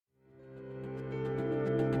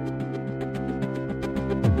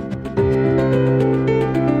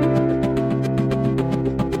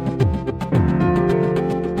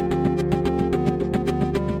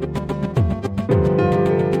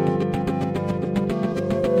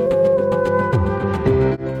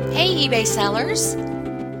eBay sellers.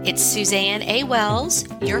 It's Suzanne A. Wells,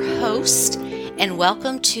 your host, and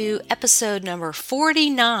welcome to episode number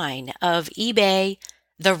 49 of eBay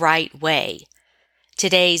the Right Way.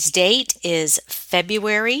 Today's date is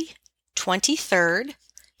February 23rd,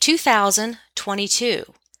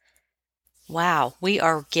 2022. Wow, we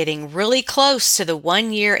are getting really close to the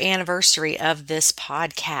 1-year anniversary of this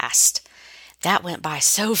podcast. That went by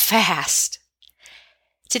so fast.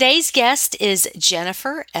 Today's guest is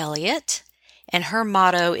Jennifer Elliott, and her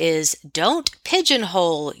motto is "Don't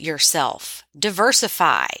pigeonhole yourself,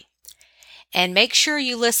 diversify." And make sure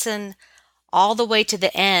you listen all the way to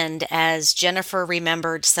the end, as Jennifer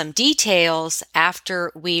remembered some details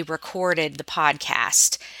after we recorded the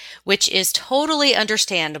podcast, which is totally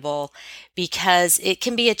understandable because it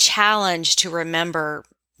can be a challenge to remember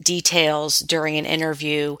details during an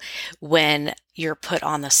interview when you're put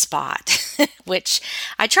on the spot, which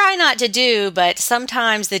I try not to do, but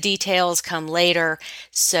sometimes the details come later.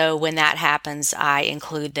 So when that happens, I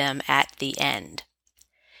include them at the end.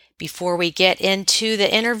 Before we get into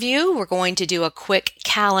the interview, we're going to do a quick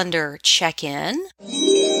calendar check-in.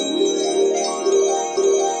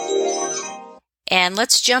 And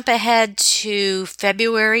let's jump ahead to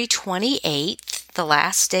February 28th, the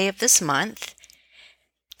last day of this month.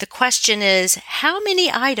 The question is, how many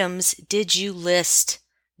items did you list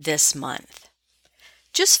this month?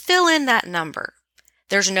 Just fill in that number.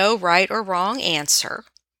 There's no right or wrong answer.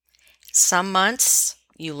 Some months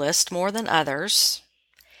you list more than others,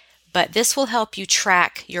 but this will help you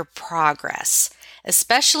track your progress,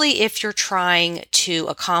 especially if you're trying to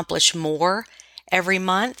accomplish more every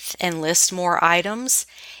month and list more items.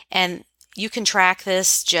 And you can track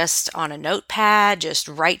this just on a notepad, just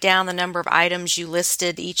write down the number of items you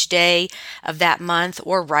listed each day of that month,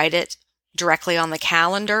 or write it directly on the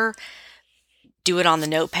calendar. Do it on the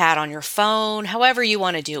notepad on your phone, however you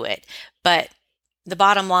want to do it. But the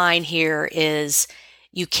bottom line here is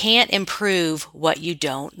you can't improve what you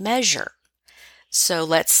don't measure. So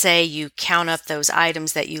let's say you count up those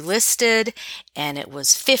items that you listed and it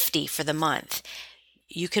was 50 for the month.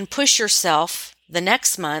 You can push yourself the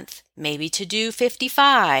next month maybe to do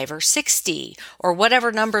 55 or 60 or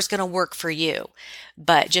whatever number is going to work for you.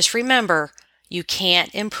 But just remember, you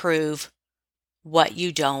can't improve what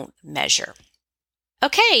you don't measure.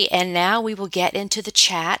 Okay, and now we will get into the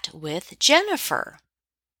chat with Jennifer.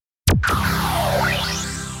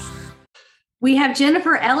 We have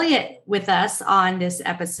Jennifer Elliott with us on this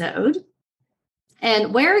episode.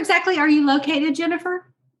 And where exactly are you located, Jennifer?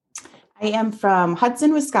 I am from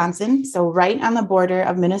Hudson, Wisconsin, so right on the border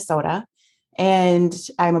of Minnesota. And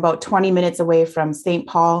I'm about 20 minutes away from St.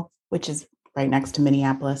 Paul, which is right next to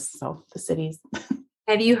Minneapolis, so the cities.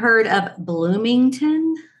 Have you heard of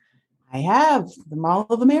Bloomington? I have, the Mall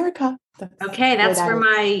of America. That's where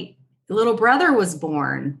my little brother was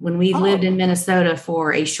born when we lived in Minnesota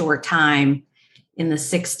for a short time in the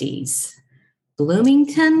 60s.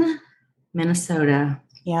 Bloomington, Minnesota.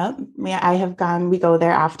 Yep. Yeah, I have gone. We go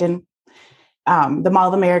there often. The Mall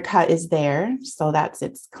of America is there, so that's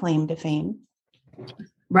its claim to fame.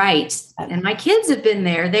 Right. And my kids have been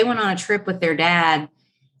there. They went on a trip with their dad.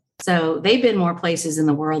 So they've been more places in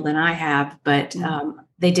the world than I have, but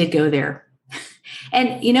they did go there.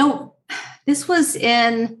 And, this was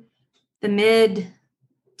in the mid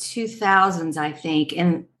 2000s, I think.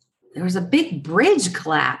 And there was a big bridge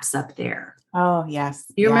collapse up there. Oh, yes.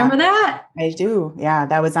 Do you remember that? I do. Yeah.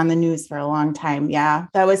 That was on the news for a long time. Yeah.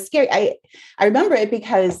 That was scary. I remember it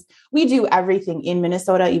because we do everything in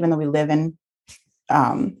Minnesota, even though we live in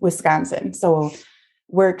Wisconsin. So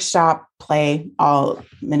work, shop, play, all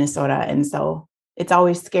Minnesota. And so it's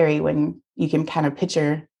always scary when you can kind of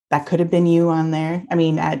picture that could have been you on there. I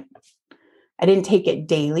mean, I didn't take it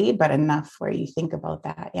daily, but enough where you think about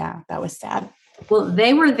that. Yeah, that was sad. Well,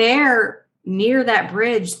 they were there near that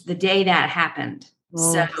bridge the day that happened.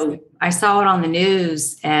 So I saw it on the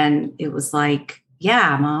news and it was like,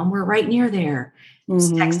 yeah, Mom, we're right near there. I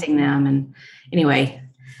was texting them. And anyway,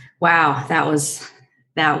 wow, that was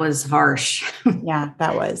harsh. Yeah,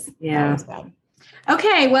 that was. Yeah. That was bad.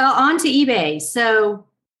 Okay, well, on to eBay. So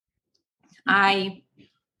I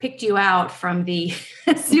picked you out from the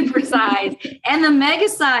super size and the mega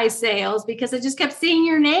size sales because I just kept seeing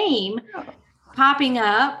your name popping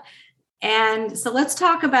up. And so let's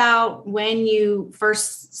talk about when you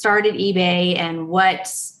first started eBay and what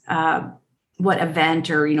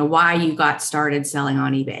event or, why you got started selling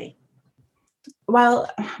on eBay. Well,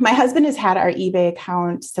 my husband has had our eBay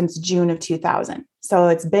account since June of 2000. So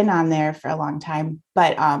it's been on there for a long time,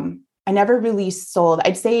 but I never really sold.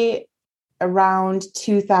 I'd say around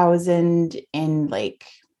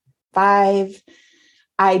 2005,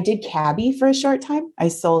 I did cabbie for a short time. I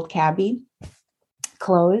sold cabbie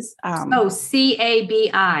clothes.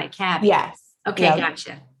 Cabi, cabbie. Yes. Okay, Yeah.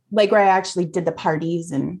 gotcha. Like where I actually did the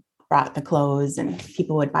parties and brought the clothes and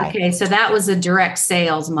people would buy. Okay, so that was a direct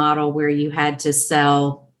sales model where you had to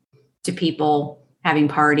sell to people having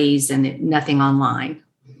parties and nothing online.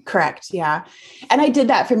 Correct. Yeah. And I did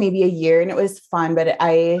that for maybe a year and it was fun, but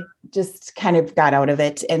I just kind of got out of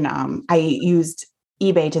it. And I used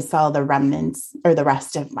eBay to sell the remnants or the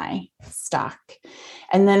rest of my stock.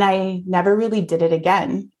 And then I never really did it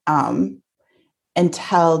again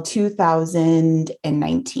until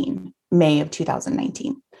 2019, May of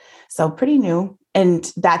 2019. So pretty new.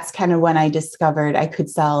 And that's kind of when I discovered I could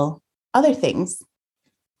sell other things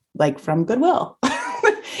like from Goodwill.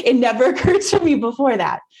 It never occurred to me before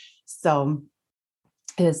that. So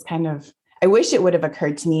it is kind of, I wish it would have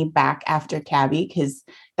occurred to me back after cabbie, because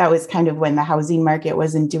that was kind of when the housing market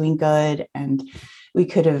wasn't doing good and we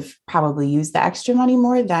could have probably used the extra money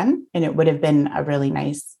more then. And it would have been a really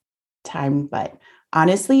nice time. But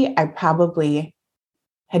honestly, I probably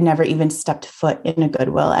had never even stepped foot in a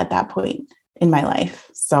Goodwill at that point in my life.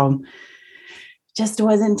 So just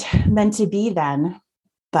wasn't meant to be then.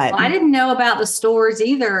 But I didn't know about the stores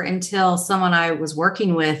either until someone I was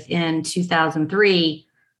working with in 2003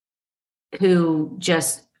 who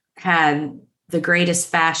just had the greatest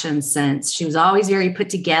fashion sense. She was always very put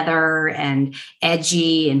together and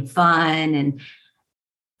edgy and fun. And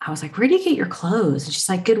I was like, where do you get your clothes? And she's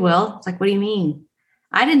like, Goodwill. It's like, what do you mean?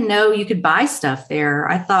 I didn't know you could buy stuff there.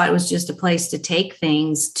 I thought it was just a place to take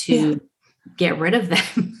things to get rid of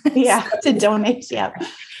them. Yeah, to donate. Yeah.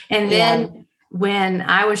 And then when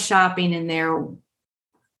I was shopping in there,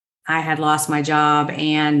 I had lost my job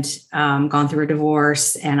and gone through a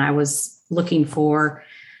divorce, and I was looking for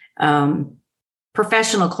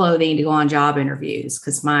professional clothing to go on job interviews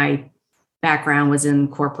because my background was in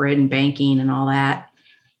corporate and banking and all that.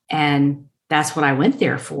 And that's what I went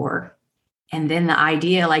there for. And then the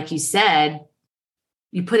idea, like you said,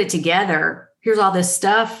 you put it together, here's all this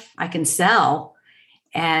stuff I can sell.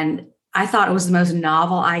 And I thought it was the most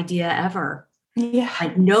novel idea ever. Yeah.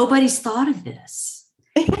 Like nobody's thought of this.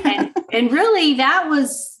 and really that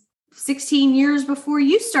was 16 years before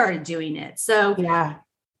you started doing it. So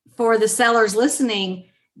for the sellers listening,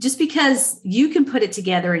 just because you can put it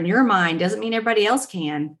together in your mind doesn't mean everybody else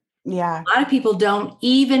can. Yeah. A lot of people don't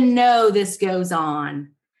even know this goes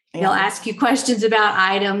on. Yeah. They'll ask you questions about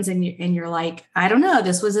items and you're like, I don't know.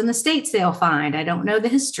 This was an estate sale find. I don't know the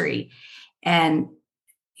history. And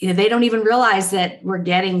they don't even realize that we're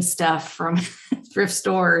getting stuff from thrift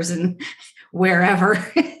stores and wherever.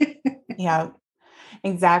 Yeah,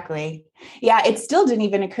 exactly. Yeah, it still didn't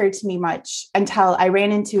even occur to me much until I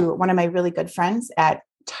ran into one of my really good friends at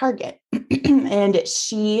Target. And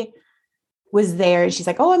she was there. She's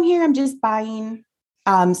like, oh, I'm here. I'm just buying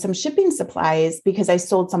some shipping supplies because I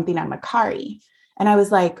sold something on Macari. And I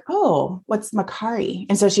was like, oh, what's Macari?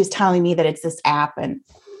 And so she's telling me that it's this app. And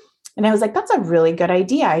I was like, that's a really good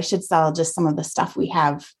idea. I should sell just some of the stuff we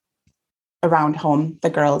have around home, my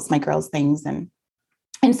girls' things. And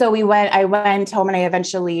so I went home and I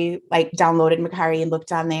eventually like downloaded Macari and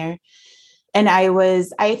looked on there. And I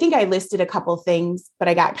think I listed a couple things, but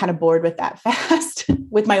I got kind of bored with that fast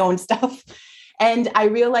with my own stuff. And I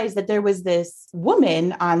realized that there was this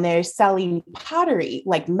woman on there selling pottery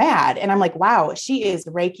like mad. And I'm like, wow, she is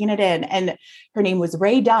raking it in. And her name was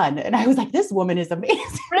Ray Dunn. And I was like, this woman is amazing.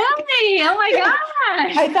 Really? Oh my gosh.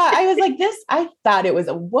 I thought it was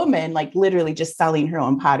a woman, like literally just selling her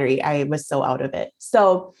own pottery. I was so out of it.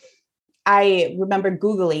 So I remember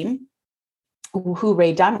Googling who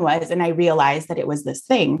Ray Dunn was. And I realized that it was this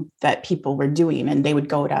thing that people were doing. And they would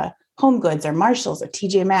go to Home Goods or Marshalls or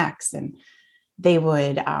TJ Maxx and they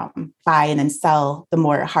would buy and then sell the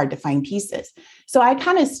more hard to find pieces. So I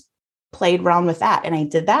kind of played around with that. And I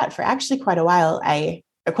did that for actually quite a while.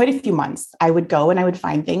 Quite a few months. I would go and I would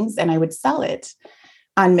find things and I would sell it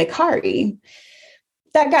on Macari.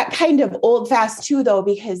 That got kind of old fast too, though,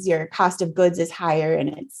 because your cost of goods is higher and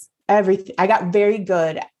it's everything. I got very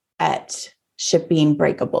good at shipping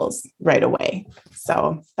breakables right away.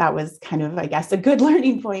 So that was kind of, I guess, a good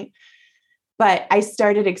learning point. But I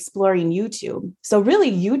started exploring YouTube. So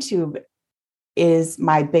really YouTube is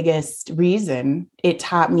my biggest reason. It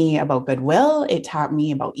taught me about Goodwill. It taught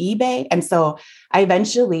me about eBay. And so I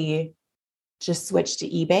eventually just switched to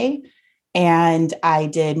eBay and I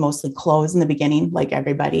did mostly clothes in the beginning, like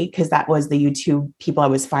everybody, because that was the YouTube people I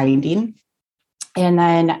was finding. And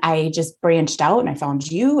then I just branched out and I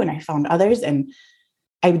found you and I found others and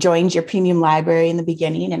I joined your premium library in the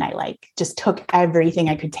beginning and I just took everything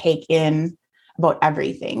I could take in about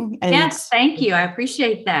everything. And yes, thank you. I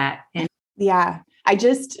appreciate that. And yeah,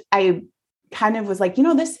 I kind of was like,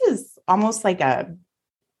 this is almost like a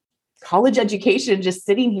college education just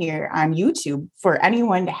sitting here on YouTube for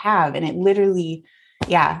anyone to have. And it literally,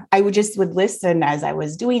 I would listen as I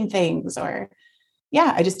was doing things, or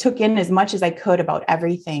I just took in as much as I could about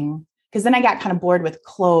everything. Because then I got kind of bored with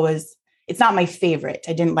clothes. It's not my favorite.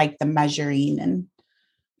 I didn't like the measuring and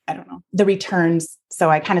I don't know, the returns. So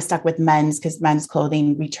I kind of stuck with men's because men's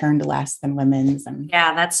clothing returned less than women's. And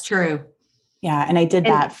yeah, that's true. yeah. And I did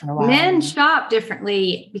that for a while. Men shop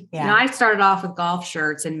differently. Yeah. I started off with golf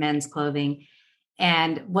shirts and men's clothing.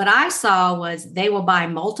 And what I saw was they will buy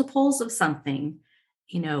multiples of something,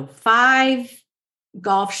 5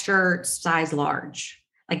 golf shirts, size large.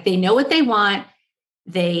 Like they know what they want.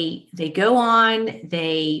 They go on,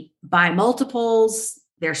 they buy multiples,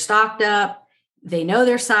 they're stocked up, they know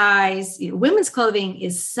their size. Women's clothing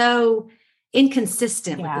is so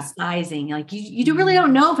inconsistent with the sizing. Like you really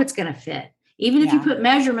don't know if it's going to fit, even if you put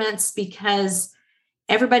measurements, because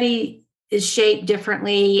everybody is shaped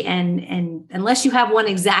differently. And unless you have one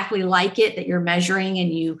exactly like it that you're measuring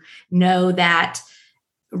and you know that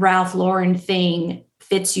Ralph Lauren thing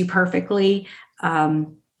fits you perfectly,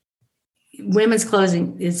 women's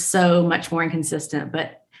clothing is so much more inconsistent.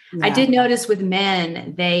 But I did notice with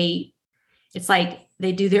men, it's like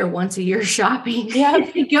they do their once a year shopping. Yeah.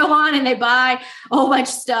 They go on and they buy a whole bunch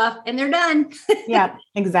of stuff and they're done. Yeah,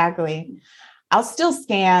 exactly. I'll still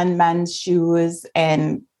scan men's shoes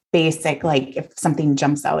and basic, like if something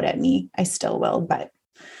jumps out at me, I still will. But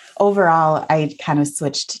overall, I kind of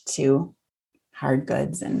switched to hard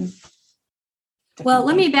goods and well,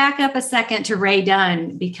 let me back up a second to Rae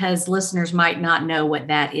Dunn, because listeners might not know what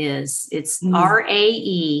that is. It's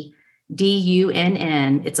RaeDunn.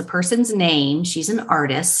 It's a person's name. She's an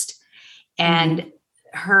artist. And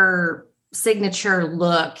her signature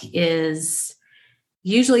look is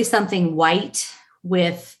usually something white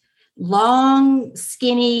with long,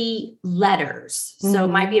 skinny letters. So it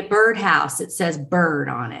might be a birdhouse. It says bird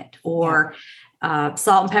on it, or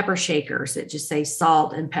salt and pepper shakers that just say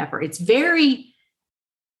salt and pepper. It's very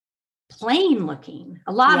plain looking.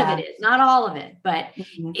 A lot of it is, not all of it. But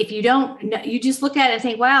if you don't know, you just look at it and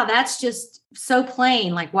think, wow, that's just so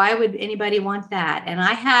plain. Like, why would anybody want that? And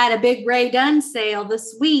I had a big Rae Dunn sale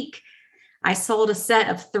this week. I sold a set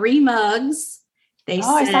of 3 mugs. They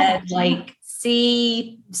said like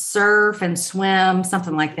sea, surf, and swim,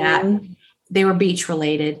 something like that. They were beach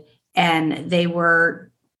related, and they were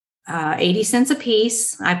 80 cents a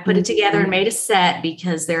piece. I put it together and made a set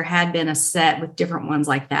because there had been a set with different ones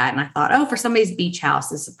like that. And I thought, for somebody's beach house,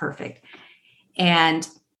 this is perfect. And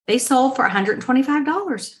they sold for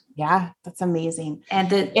 $125. Yeah, that's amazing. And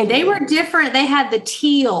they were different. They had the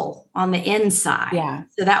teal on the inside. Yeah.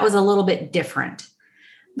 So that was a little bit different.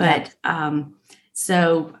 But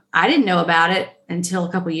so I didn't know about it until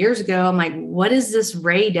a couple of years ago. I'm like, what is this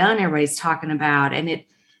Rae Dunn everybody's talking about? And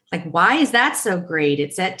why is that so great?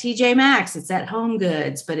 It's at TJ Maxx, it's at Home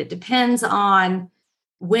Goods, but it depends on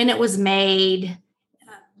when it was made.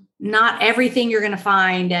 Not everything you're going to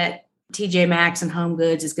find at TJ Maxx and Home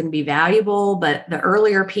Goods is going to be valuable, but the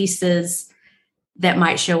earlier pieces that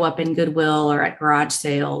might show up in Goodwill or at garage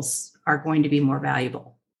sales are going to be more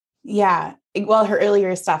valuable. Yeah. Well, her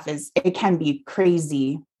earlier stuff it can be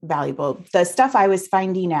crazy valuable. The stuff I was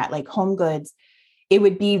finding at like Home Goods, it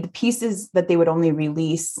would be the pieces that they would only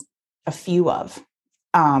release a few of.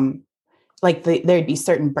 There'd be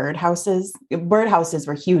certain birdhouses. Birdhouses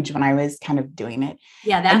were huge when I was kind of doing it.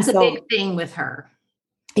 Yeah, that's a big thing with her.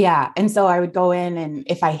 Yeah. And so I would go in, and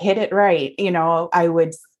if I hit it right, I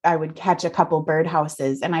would catch a couple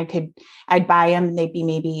birdhouses, and I'd buy them. They'd be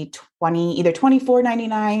maybe either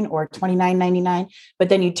 $24.99 or $29.99. But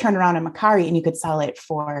then you turn around in Macari and you could sell it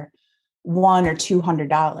for $100 or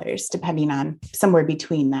 $200, depending on somewhere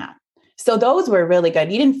between that. So those were really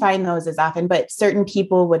good. You didn't find those as often, but certain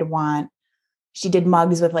people would she did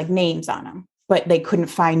mugs with like names on them, but they couldn't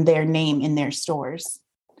find their name in their stores.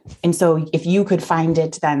 And so if you could find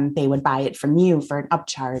it, then they would buy it from you for an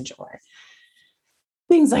upcharge or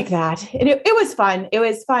things like that. And it was fun. It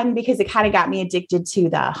was fun because it kind of got me addicted to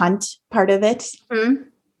the hunt part of it.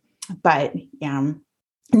 But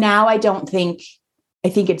now I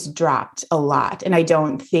think it's dropped a lot. And I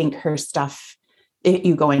don't think her stuff, if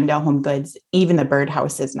you go into Home Goods, even the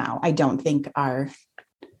birdhouses now, I don't think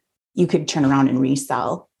you could turn around and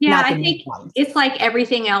resell. Yeah, I think it's like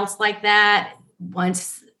everything else like that.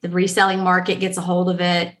 Once the reselling market gets a hold of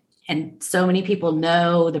it, and so many people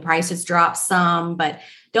know, the prices drop some, but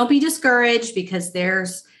don't be discouraged because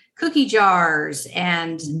there's cookie jars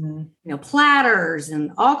and, platters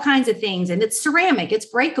and all kinds of things. And it's ceramic, it's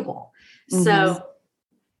breakable. So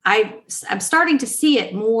I'm starting to see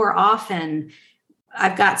it more often.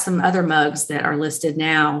 I've got some other mugs that are listed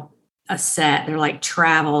now, a set. They're like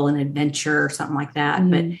travel and adventure or something like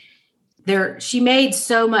that. But she made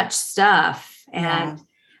so much stuff, and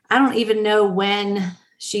I don't even know when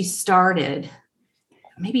she started.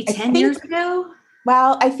 Maybe 10 years ago.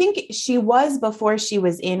 Well, I think she was before she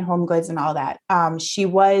was in home goods and all that. She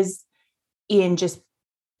was in just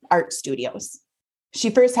art studios. She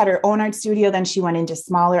first had her own art studio, then she went into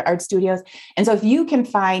smaller art studios. And so if you can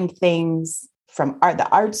find things from the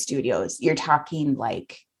art studios, you're talking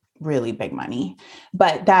like really big money,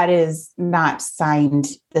 but that is not signed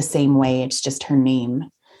the same way. It's just her name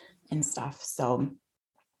and stuff. So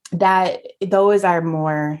those are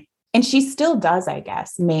more, and she still does, I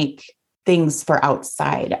guess, make things for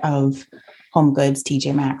outside of home goods,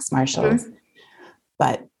 TJ Maxx, Marshalls,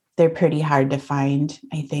 but they're pretty hard to find,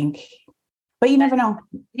 I think. But you never know.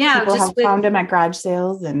 Yeah. People have found them at garage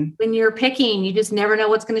sales. And when you're picking, you just never know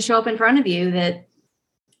what's going to show up in front of you.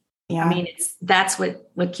 I mean, that's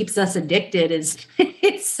what keeps us addicted is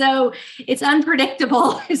it's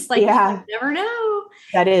unpredictable. It's like, you never know.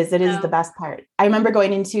 It is the best part. I remember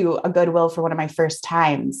going into a Goodwill for one of my first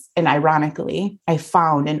times. And ironically, I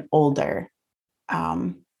found an older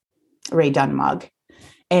Ray Dunn mug,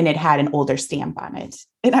 and it had an older stamp on it.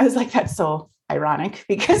 And I was like, that's so ironic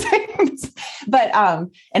because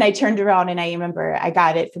and I turned around and I remember I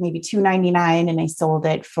got it for maybe $2.99 and I sold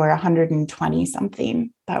it for $120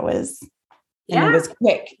 something. That was, and it was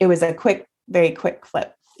quick. It was a very quick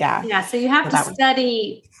flip. Yeah. Yeah. So you have to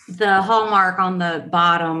study the hallmark on the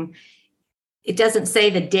bottom. It doesn't say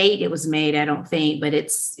the date it was made, I don't think, but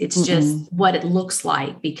it's just what it looks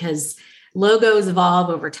like, because logos evolve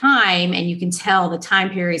over time, and you can tell the time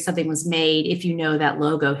period something was made if you know that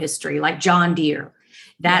logo history, like John Deere.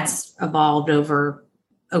 That's evolved over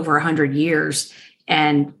 100 years.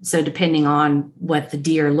 And so depending on what the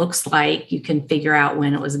deer looks like, you can figure out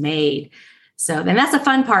when it was made. So then that's the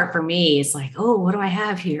fun part for me. It's like, oh, what do I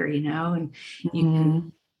have here? And you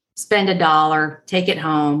can spend $1, take it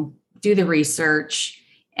home, do the research.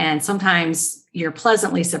 And sometimes you're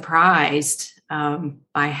pleasantly surprised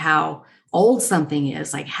by how old something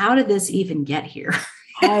is. Like, how did this even get here?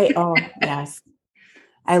 Yes.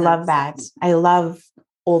 I love that. I love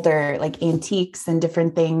older like antiques and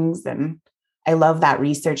different things. And I love that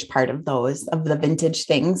research part of the vintage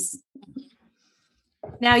things.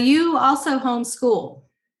 Now you also homeschool.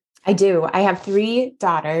 I do. I have 3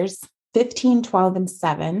 daughters, 15, 12, and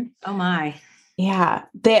 7. Oh my. Yeah.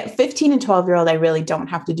 The 15 and 12-year-old, I really don't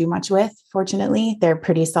have to do much with. Fortunately, they're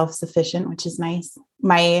pretty self-sufficient, which is nice.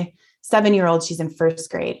 My 7-year-old, she's in 1st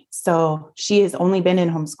grade. So she has only been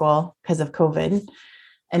in homeschool because of COVID.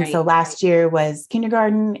 And so last year was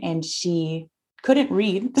kindergarten and she couldn't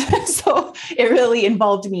read. So it really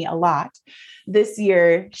involved me a lot. This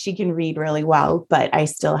year she can read really well, but I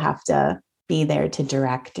still have to be there to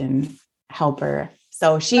direct and help her.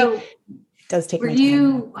 So she does take my time. Were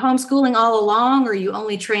you homeschooling all along, or you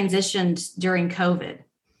only transitioned during COVID?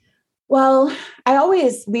 Well,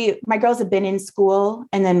 my girls have been in school,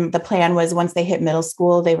 and then the plan was once they hit middle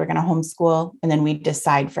school, they were going to homeschool, and then we'd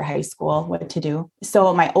decide for high school what to do.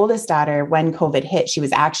 So my oldest daughter, when COVID hit, she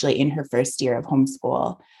was actually in her 1st year of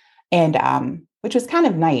homeschool, and which was kind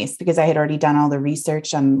of nice because I had already done all the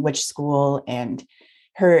research on which school, and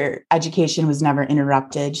her education was never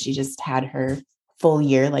interrupted. She just had her full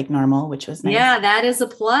year like normal, which was nice. Yeah, that is a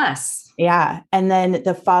plus. Yeah. And then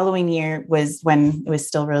the following year was when it was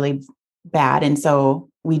still really bad. And so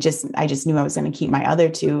I just knew I was going to keep my other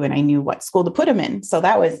 2, and I knew what school to put them in. So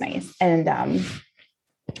that was nice. And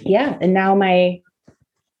and now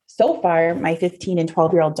so far, my 15 and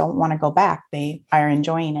 12-year-old don't want to go back. They are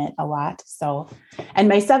enjoying it a lot. So, and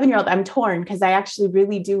my 7-year-old, I'm torn because I actually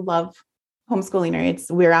really do love homeschooling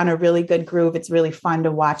her. We're on a really good groove. It's really fun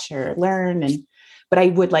to watch her learn. But I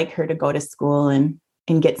would like her to go to school and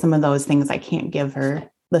get some of those things I can't give her,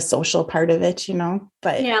 the social part of it,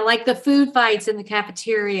 but yeah, like the food fights in the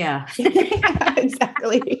cafeteria. Yeah,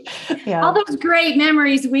 exactly. Yeah. All those great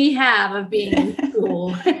memories we have of being in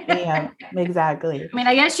school. Yeah, exactly. I mean,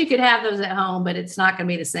 I guess you could have those at home, but it's not going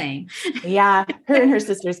to be the same. Yeah. Her and her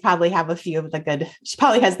sisters probably have a few of she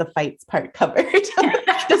probably has the fights part covered,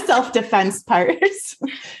 the self-defense parts.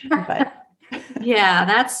 But yeah,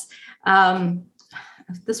 that's,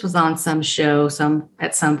 this was on some show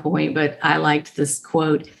at some point, but I liked this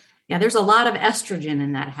quote. Yeah, there's a lot of estrogen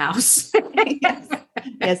in that house.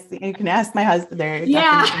 Yes, you can ask my husband. There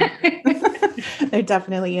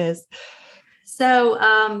definitely is.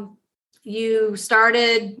 So you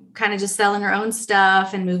started kind of just selling your own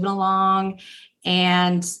stuff and moving along.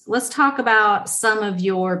 And let's talk about some of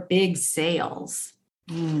your big sales.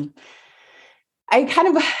 I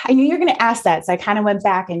knew you were going to ask that. So I kind of went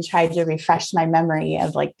back and tried to refresh my memory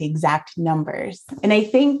of like the exact numbers. And I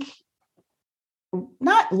think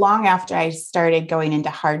not long after I started going into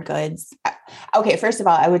hard goods. Okay. First of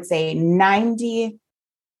all, I would say 95%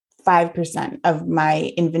 of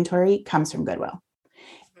my inventory comes from Goodwill.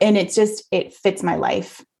 And it fits my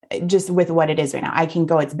life just with what it is right now. I can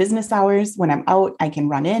go, it's business hours. When I'm out, I can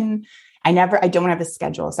run in. I don't have a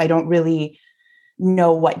schedule. So I don't really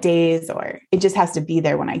know what days, or it just has to be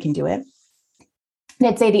there when I can do it. And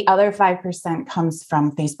I'd say the other 5% comes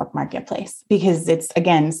from Facebook Marketplace, because it's,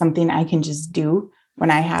 again, something I can just do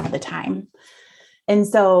when I have the time. And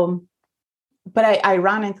so, but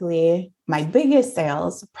ironically, my biggest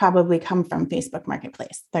sales probably come from Facebook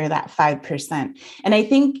Marketplace. They're that 5%. And I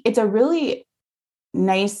think it's a really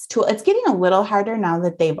nice tool. It's getting a little harder now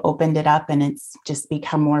that they've opened it up and it's just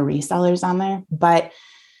become more resellers on there. But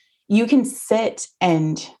you can sit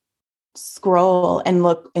and scroll and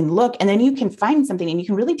look, and then you can find something, and you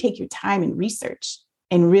can really take your time and research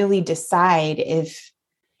and really decide if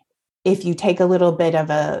you take a little bit of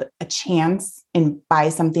a chance and buy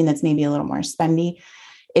something that's maybe a little more spendy,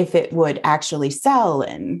 if it would actually sell.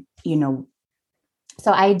 And,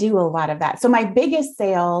 so I do a lot of that. So my biggest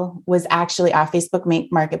sale was actually off Facebook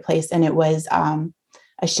Marketplace, and it was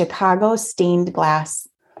a Chicago stained glass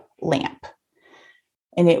lamp.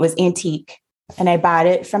 And it was antique. And I bought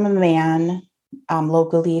it from a man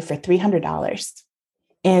locally for $300.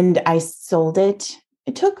 And I sold it.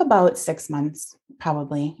 It took about 6 months,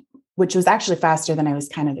 probably, which was actually faster than I was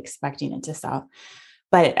kind of expecting it to sell.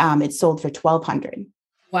 But it sold for $1,200.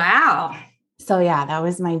 Wow. So yeah, that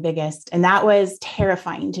was my biggest. And that was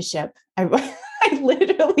terrifying to ship. I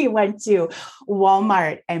literally went to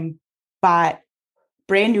Walmart and bought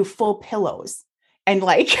brand new full pillows. And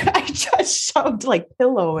like, I just shoved like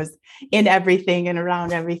pillows in everything and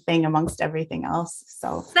around everything amongst everything else.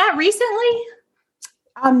 So is that recently?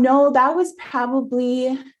 No, that was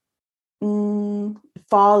probably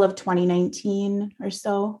fall of 2019 or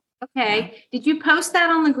so. Okay. Yeah. Did you post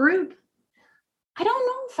that on the group? I don't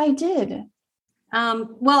know if I did.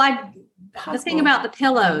 The thing about the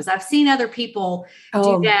pillows, I've seen other people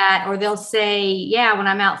do that, or they'll say, yeah, when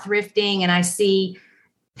I'm out thrifting and I see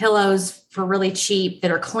pillows for really cheap that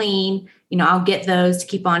are clean, I'll get those to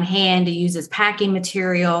keep on hand to use as packing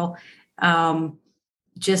material.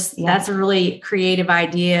 That's a really creative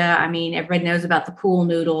idea. I mean, everybody knows about the pool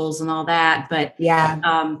noodles and all that, but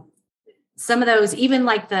some of those, even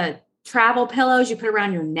like the travel pillows you put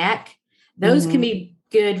around your neck, those can be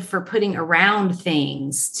good for putting around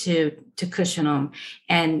things to cushion them.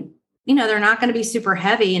 And, they're not going to be super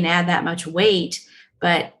heavy and add that much weight,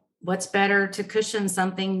 but what's better to cushion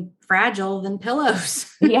something fragile than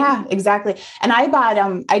pillows? Yeah, exactly. And I bought,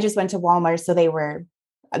 I just went to Walmart. So they were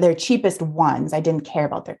their cheapest ones. I didn't care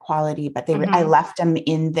about their quality, but they were, I left them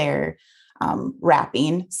in their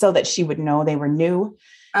wrapping so that she would know they were new.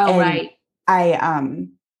 Oh, and right.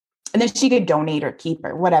 And then she could donate or keep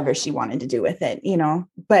or whatever she wanted to do with it,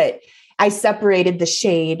 but I separated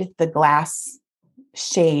the glass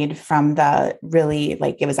shade from the really,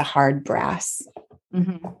 like, it was a hard brass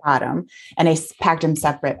bottom, and I packed them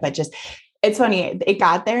separate. But just, it's funny, it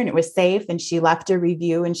got there and it was safe, and she left a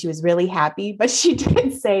review and she was really happy, but she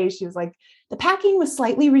did say, she was like, the packing was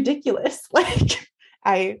slightly ridiculous. Like,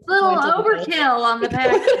 a little overkill on the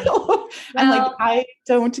packing. I'm like, I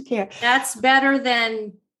don't care. That's better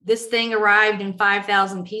than this thing arrived in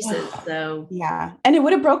 5,000 pieces. So yeah. And it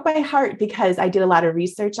would have broke my heart, because I did a lot of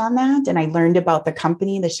research on that, and I learned about the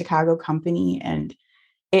company, the Chicago company. And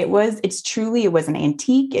it was an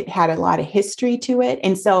antique. It had a lot of history to it.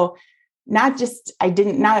 And so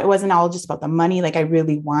it wasn't all just about the money. Like, I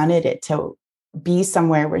really wanted it to be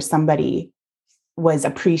somewhere where somebody was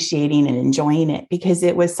appreciating and enjoying it, because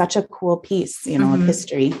it was such a cool piece, of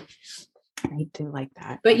history. I do like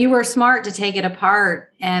that. But you were smart to take it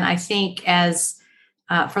apart. And I think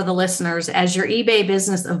for the listeners, as your eBay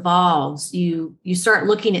business evolves, you start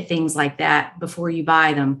looking at things like that before you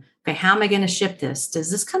buy them. Okay, how am I going to ship this?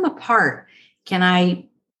 Does this come apart? Can I,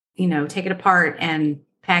 take it apart and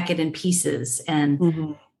pack it in pieces?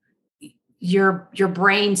 And your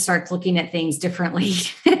brain starts looking at things differently.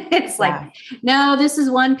 It's like, no, this is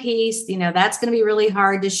one piece, that's going to be really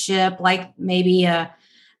hard to ship, like maybe a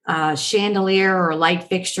chandelier or a light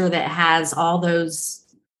fixture that has all those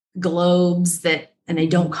globes and they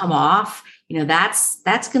don't come off.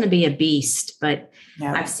 that's going to be a beast. But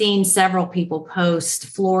Yeah. I've seen several people post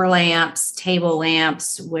floor lamps, table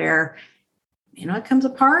lamps where, it comes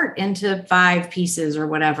apart into 5 pieces or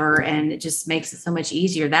whatever, and it just makes it so much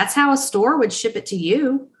easier. That's how a store would ship it to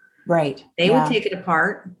you. Right. They would take it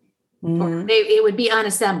apart. Mm-hmm. It would be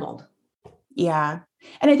unassembled. Yeah.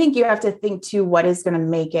 And I think you have to think too, what is going to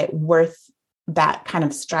make it worth that kind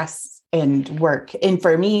of stress and work. And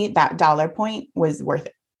for me, that dollar point was worth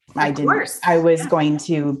it. I was going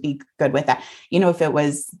to be good with that. If it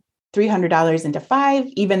was $300 into 5,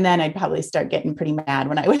 even then I'd probably start getting pretty mad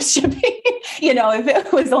when I was shipping. If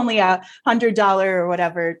it was only $100 or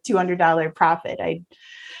whatever, $200 profit, I'd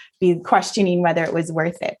be questioning whether it was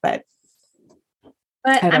worth it. But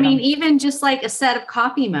I mean, even just like a set of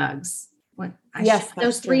coffee mugs. Yes,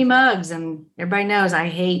 those 3 mugs, and everybody knows I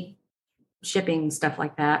hate shipping stuff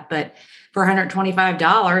like that, but for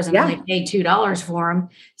 $125 and only paid $2 for them.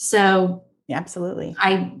 So absolutely.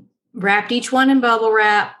 I wrapped each one in bubble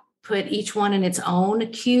wrap, put each one in its own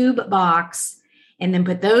cube box, and then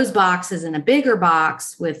put those boxes in a bigger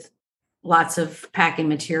box with lots of packing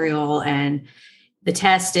material. And the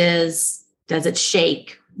test is, does it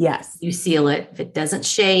shake? Yes. You seal it. If it doesn't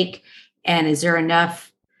shake, and is there enough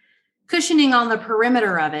cushioning on the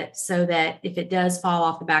perimeter of it so that if it does fall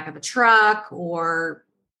off the back of a truck or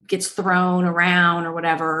gets thrown around or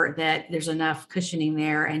whatever, that there's enough cushioning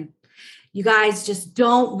there. And you guys just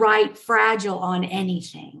don't write fragile on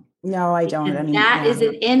anything. No, I don't. I mean, that is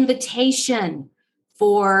an invitation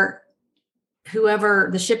for whoever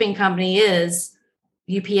the shipping company is,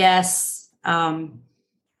 UPS,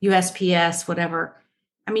 USPS, whatever.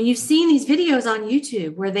 I mean, you've seen these videos on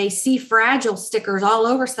YouTube where they see fragile stickers all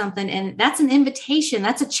over something, and that's an invitation.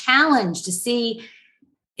 That's a challenge to see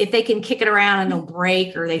if they can kick it around and it'll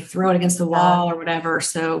break, or they throw it against the wall or whatever.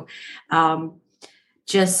 So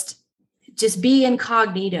just be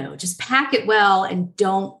incognito. Just pack it well and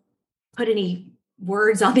don't put any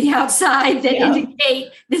words on the outside that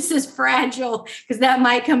indicate this is fragile, because that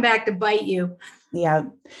might come back to bite you. Yeah.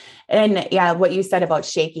 And what you said about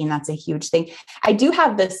shaking, that's a huge thing. I do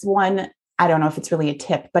have this one, I don't know if it's really a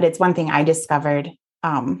tip, but it's one thing I discovered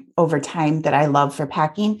over time that I love for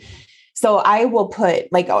packing. So I will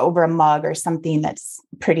put like over a mug or something that's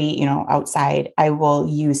pretty, outside, I will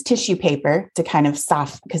use tissue paper to kind of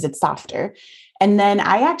because it's softer. And then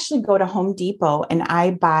I actually go to Home Depot and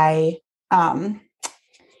I buy,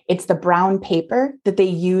 it's the brown paper that they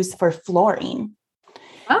use for flooring.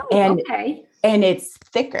 Oh, okay. And it's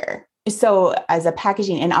thicker. So as a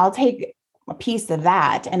packaging, and I'll take a piece of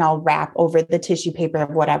that and I'll wrap over the tissue paper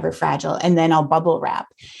of whatever fragile, and then I'll bubble wrap.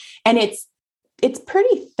 And it's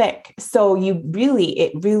pretty thick. So it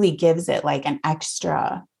really gives it like an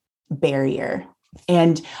extra barrier.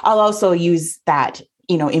 And I'll also use that,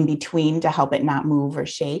 in between to help it not move or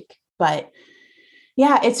shake. But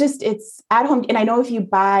it's at home. And I know if you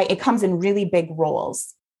buy, it comes in really big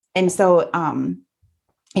rolls. And so,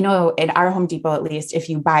 at our Home Depot, at least, if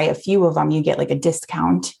you buy a few of them, you get like a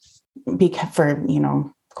discount for,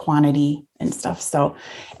 quantity and stuff. So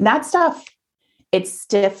that stuff, it's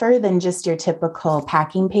stiffer than just your typical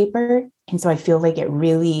packing paper. And so I feel like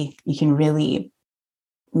you can really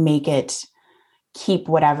make it keep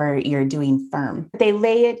whatever you're doing firm. They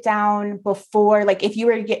lay it down before, like if you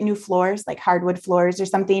were to get new floors, like hardwood floors or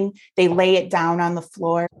something, they lay it down on the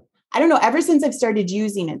floor. I don't know. Ever since I've started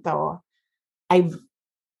using it though, I've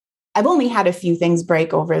only had a few things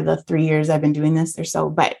break over the 3 years I've been doing this or so,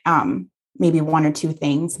 but maybe 1 or 2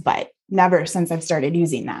 things, but never since I've started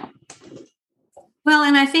using that. Well,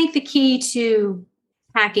 and I think the key to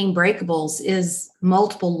packing breakables is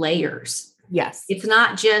multiple layers. Yes. It's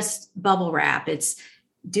not just bubble wrap. It's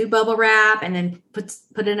do bubble wrap and then put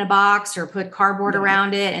it in a box or put cardboard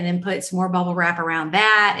around it and then put some more bubble wrap around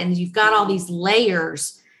that. And you've got all these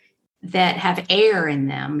layers that have air in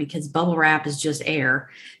them, because bubble wrap is just air.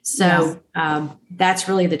 So that's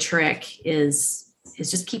really the trick is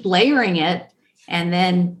just keep layering it and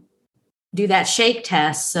then do that shake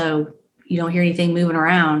test. So you don't hear anything moving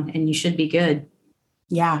around and you should be good.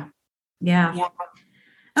 Yeah.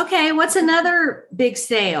 Okay. What's another big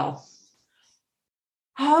sale?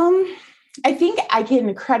 I think I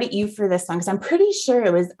can credit you for this one because I'm pretty sure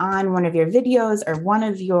it was on one of your videos or one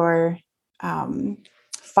of your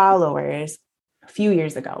followers a few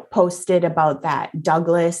years ago posted about that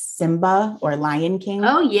Douglas Simba or Lion King.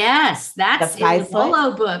 Oh yes. That's in the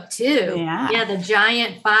Polo book too. Yeah. The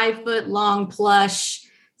giant 5-foot long plush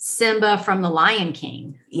Simba from the Lion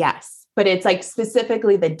King. Yes. But it's like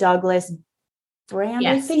specifically the Douglas brand,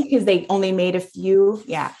 I think, because they only made a few.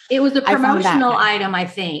 Yeah. It was a promotional item, I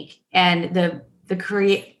think. And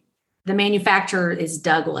the manufacturer is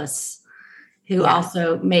Douglas, who Yeah.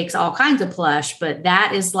 also makes all kinds of plush, but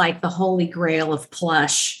that is like the holy grail of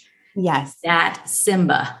plush. Yes. That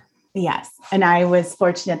Simba. Yes. And I was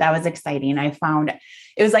fortunate. That was exciting. I found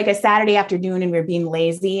it was like a Saturday afternoon and we were being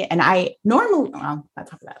lazy. And I normally, well, I'll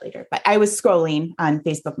talk about that later, but I was scrolling on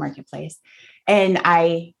Facebook Marketplace and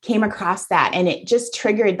I came across that and it just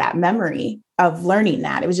triggered that memory of learning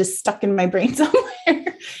that. It was just stuck in my brain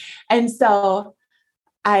somewhere. And so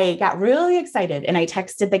I got really excited and I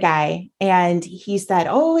texted the guy and he said,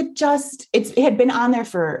 oh, it had been on there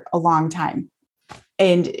for a long time.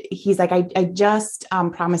 And he's like, I just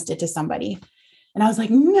promised it to somebody. And I was like,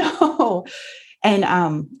 no. And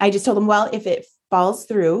I just told him, well, if it falls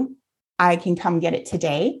through, I can come get it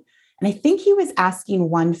today. And I think he was asking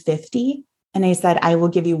 150. And I said, I will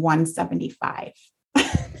give you 175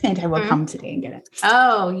 and I will come today and get it.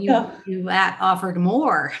 Oh, you offered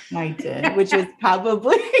more. I did, which was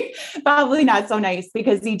probably not so nice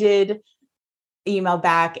because he did email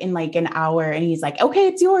back in like an hour and he's like, okay,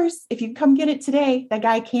 it's yours. If you come get it today, that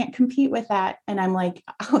guy can't compete with that. And I'm like,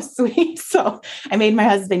 oh, sweet. So I made my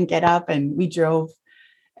husband get up and we drove.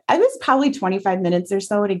 I was probably 25 minutes or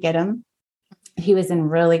so to get him. He was in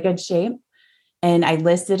really good shape. And I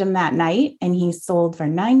listed him that night and he sold for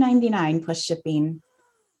 $9.99 plus shipping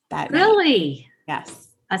that night. Really? Yes.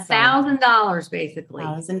 $1,000 basically.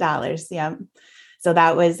 $1,000. Yeah. So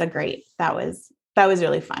that was that was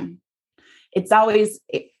really fun. It's always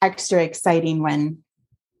extra exciting when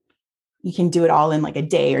you can do it all in like a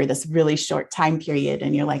day or this really short time period.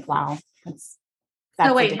 And you're like, wow, that's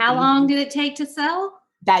so wait, how long did it take to sell?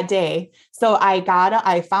 That day. So I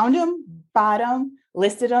found them, bought them,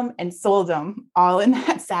 listed them and sold them all in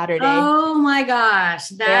that Saturday. Oh my gosh.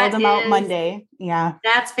 Bailed them out Monday. Yeah.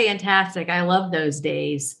 That's fantastic. I love those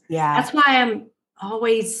days. Yeah. That's why I'm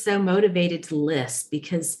always so motivated to list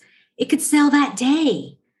because it could sell that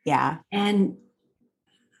day. Yeah. And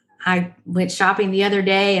I went shopping the other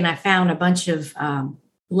day and I found a bunch of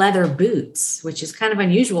leather boots, which is kind of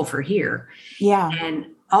unusual for here. Yeah. And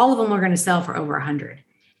all of them were going to sell for over 100.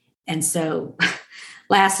 And so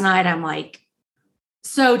last night I'm like,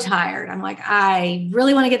 so tired. I'm like, I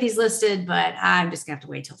really want to get these listed, but I'm just gonna have to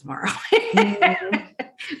wait till tomorrow. Mm-hmm.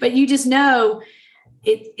 But you just know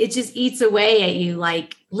it just eats away at you.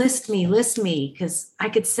 Like, list me, because I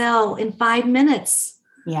could sell in 5 minutes.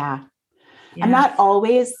 Yeah. I'm not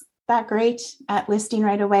always that great at listing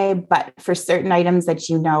right away, but for certain items that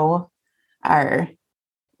you know are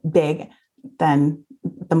big, then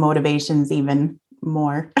the motivation's even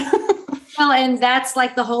more. Well, and that's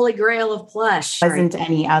like the holy grail of plush. Wasn't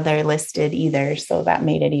any other listed either. So that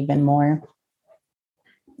made it even more.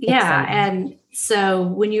 Yeah. exciting. And so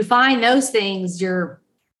when you find those things, you're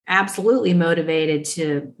absolutely motivated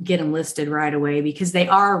to get them listed right away because they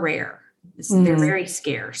are rare. They're very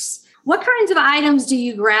scarce. What kinds of items do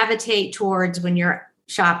you gravitate towards when you're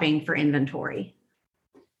shopping for inventory?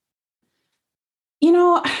 You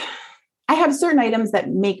know, I have certain items that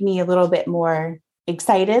make me a little bit more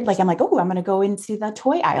excited. Like I'm like, oh, I'm going to go into the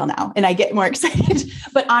toy aisle now. And I get more excited.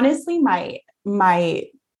 But honestly, my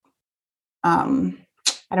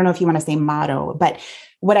I don't know if you want to say motto, but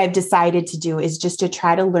what I've decided to do is just to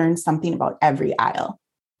try to learn something about every aisle.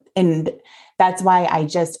 And that's why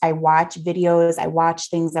I watch videos, I watch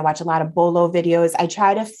things, I watch a lot of Bolo videos. I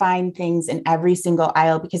try to find things in every single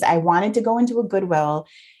aisle because I wanted to go into a Goodwill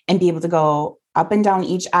and be able to go up and down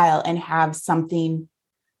each aisle and have something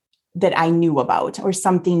that I knew about or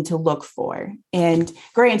something to look for. And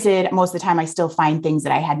granted, most of the time I still find things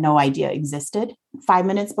that I had no idea existed 5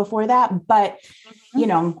 minutes before that, but you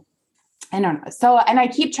know, I don't know. So, and I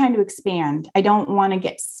keep trying to expand. I don't want to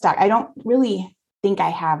get stuck. I don't really think I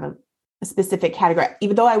have a specific category,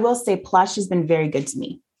 even though I will say plush has been very good to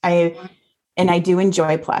me. And I do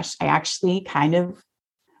enjoy plush. I actually kind of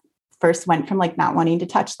first went from like not wanting to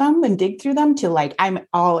touch them and dig through them to like, I'm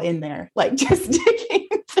all in there, like just digging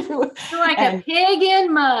through. You're like a pig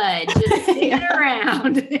in mud, just digging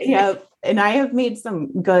around. Yeah. And I have made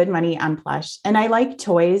some good money on plush and I like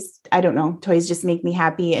toys. I don't know. Toys just make me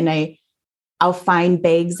happy. And I'll find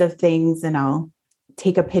bags of things and I'll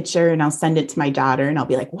take a picture and I'll send it to my daughter and I'll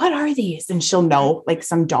be like, what are these? And she'll know like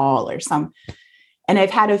some doll or some, and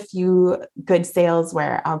I've had a few good sales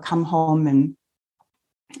where I'll come home and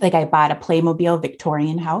like I bought a Playmobil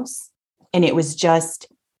Victorian house and it was just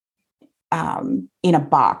in a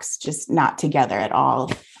box, just not together at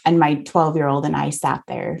all. And my 12-year-old and I sat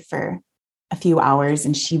there for a few hours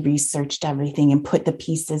and she researched everything and put the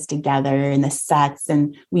pieces together and the sets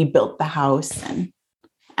and we built the house. And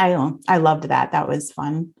I loved that. That was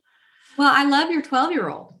fun. Well, I love your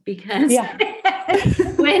 12-year-old because Yeah.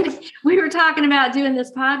 when we were talking about doing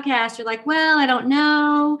this podcast, you're like, well, I don't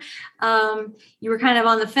know. You were kind of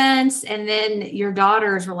on the fence, and then your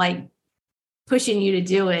daughters were like pushing you to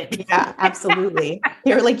do it. Yeah, absolutely.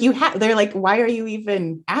 They're like, why are you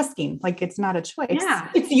even asking? Like, it's not a choice. Yeah.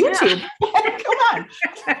 It's YouTube. Yeah. Come on.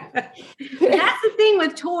 That's the thing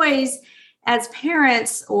with toys as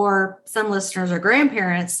parents, or some listeners or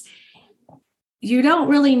grandparents, you don't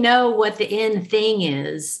really know what the end thing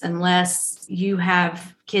is unless you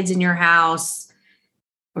have kids in your house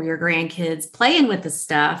or your grandkids playing with the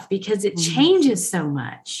stuff, because it changes so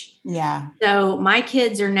much. Yeah. So my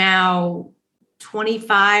kids are now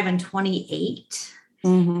 25 and 28,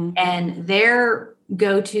 and their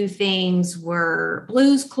go-to things were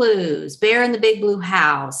Blue's Clues, Bear in the Big Blue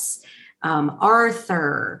House,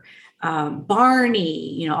 Arthur,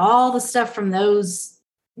 Barney, all the stuff from those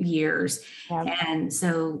years. Yep. And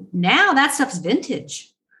so now that stuff's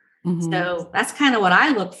vintage. So that's kind of what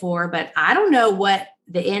I look for, but I don't know what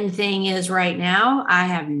the end thing is right now. I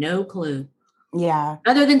have no clue. Yeah.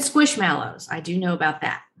 Other than Squishmallows. I do know about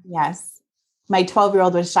that. Yes. My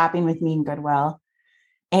 12-year-old was shopping with me in Goodwill,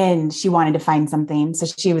 and she wanted to find something. So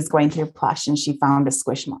she was going through plush and she found a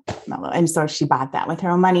Squishmallow. And so she bought that with her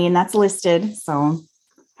own money, and that's listed. So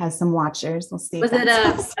has some watchers. We'll see. Was it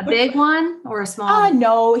a big one or a small one?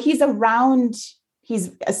 No, he's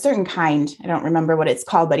a certain kind. I don't remember what it's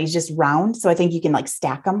called, but he's just round. So I think you can like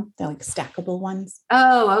stack them. They're like stackable ones.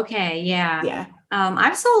 Oh, okay. Yeah. Yeah.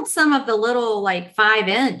 I've sold some of the little like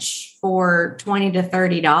 5-inch for $20 to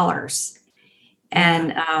 $30.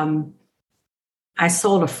 And I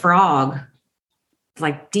sold a frog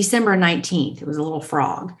like December 19th. It was a little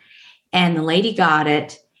frog, and the lady got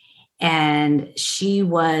it, and she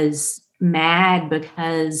was mad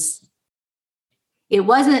because it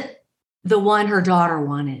wasn't the one her daughter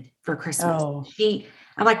wanted for Christmas. Oh.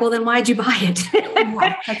 I'm like, well, then why'd you buy it?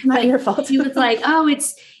 Yeah, that's not your fault. She was like, oh,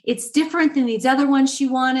 it's different than these other ones she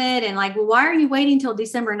wanted. And like, well, why are you waiting till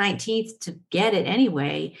December 19th to get it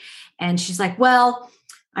anyway? And she's like, well,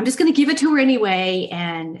 I'm just going to give it to her anyway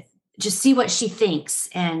and just see what she thinks.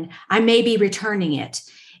 And I may be returning it.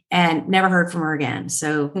 And never heard from her again.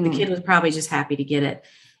 So the kid was probably just happy to get it.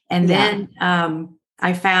 And then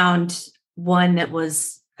I found one that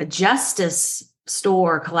was a Justice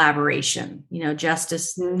store collaboration,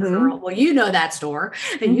 Justice Girl. Well, that store,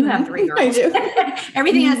 and you have 3 girls. I do.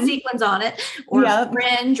 Everything has sequins on it, or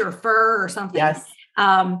fringe or fur or something. Yes.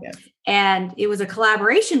 And it was a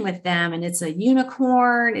collaboration with them, and it's a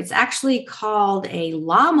unicorn. It's actually called a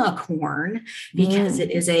llama corn because it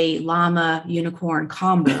is a llama unicorn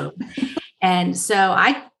combo. And so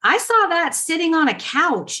I saw that sitting on a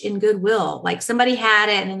couch in Goodwill. Like somebody had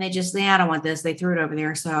it and then I don't want this. They threw it over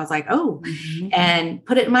there. So I was like, and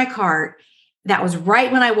put it in my cart. That was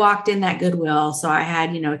right when I walked in that Goodwill. So I had,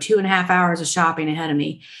 2.5 hours of shopping ahead of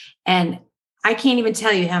me. And I can't even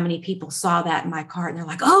tell you how many people saw that in my cart. And they're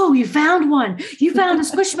like, oh, you found one. You found a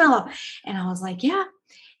Squishmallow. And I was like, yeah.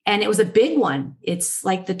 And it was a big one. It's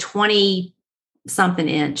like the 20-something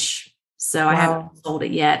inch. So I haven't sold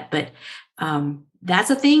it yet. But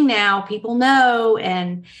that's a thing now. People know.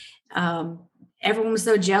 And everyone was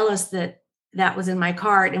so jealous that was in my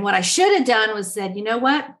cart. And what I should have done was said, you know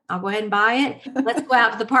what? I'll go ahead and buy it. Let's go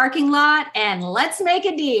out to the parking lot and let's make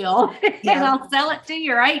a deal. And I'll sell it to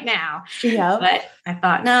you right now. Yeah. But I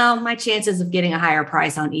thought, no, my chances of getting a higher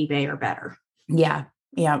price on eBay are better. Yeah.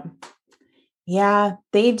 Yeah. Yeah,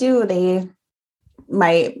 they do.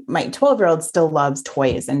 My 12-year-old still loves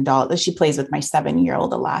toys and dolls. She plays with my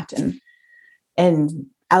 7-year-old a lot, and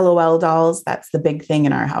LOL dolls. That's the big thing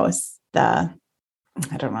in our house.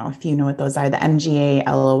 I don't know if you know what those are, the MGA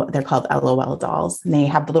LOL, they're called LOL dolls. And they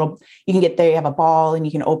have you have a ball and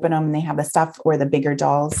you can open them, and they have the stuff, or the bigger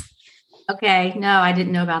dolls. Okay. No, I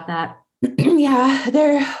didn't know about that.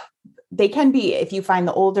 Yeah. They can be, if you find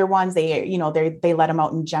the older ones, they let them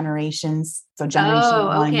out in generations. So generation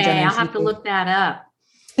one, okay. generation I'll have to look that up.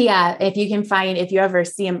 Yeah. If you ever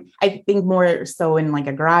see them, I think more so in like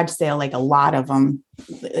a garage sale, like a lot of them,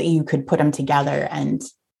 you could put them together and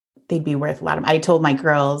they'd be worth a lot of money. I told my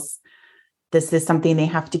girls, this is something they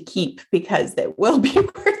have to keep because it will be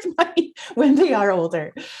worth money when they are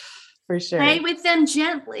older, for sure. Play with them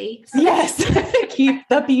gently. Yes. Keep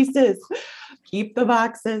the pieces, keep the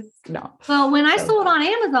boxes. No. Well, when I sold on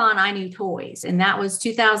Amazon, I knew toys, and that was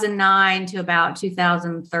 2009 to about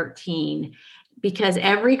 2013. Because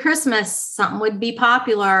every Christmas, something would be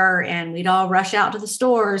popular and we'd all rush out to the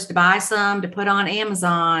stores to buy some to put on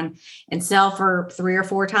Amazon and sell for 3 or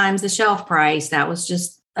 4 times the shelf price. That was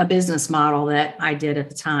just a business model that I did at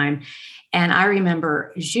the time. And I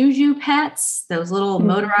remember Juju pets, those little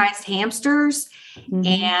motorized hamsters.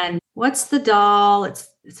 And what's the doll?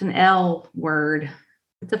 It's an L word.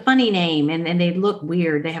 It's a funny name, and they look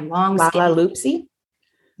weird. They have long Lala Loopsy?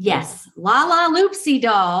 Yes. Lala Loopsy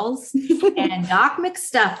dolls and Doc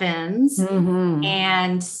McStuffins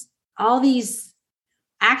and all these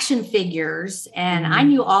action figures. And I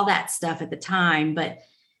knew all that stuff at the time, but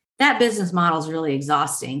that business model is really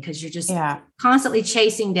exhausting because you're just constantly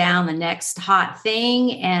chasing down the next hot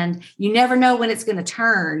thing, and you never know when it's going to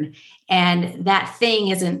turn. And that thing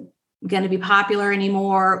isn't going to be popular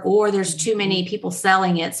anymore, or there's too many people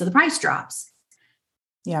selling it, so the price drops.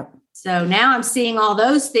 Yep. So now I'm seeing all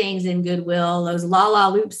those things in Goodwill, those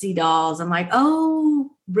Lala Loopsy dolls. I'm like, oh,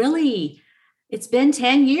 really? It's been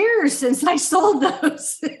 10 years since I sold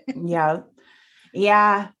those.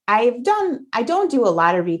 Yeah. I don't do a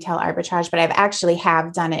lot of retail arbitrage, but I've actually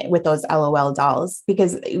have done it with those LOL dolls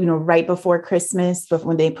because, right before Christmas, but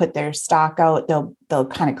when they put their stock out, they'll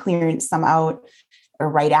kind of clearance some out, or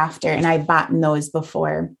right after. And I've bought those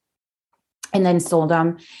before and then sold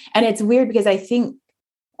them. And it's weird because I think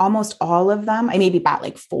almost all of them, I maybe bought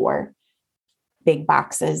like 4 big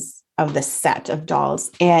boxes of the set of dolls.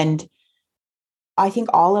 And I think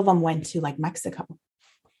all of them went to like Mexico.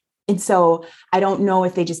 And so I don't know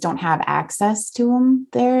if they just don't have access to them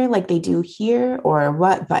there like they do here or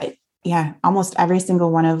what, but yeah, almost every single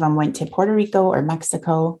one of them went to Puerto Rico or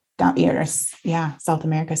Mexico. South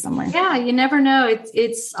America somewhere. Yeah, you never know.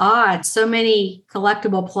 It's odd. So many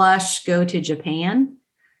collectible plush go to Japan.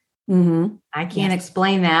 I can't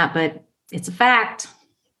explain that, but it's a fact.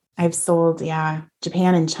 I've sold,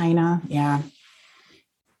 Japan and China. Yeah.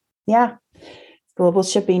 Global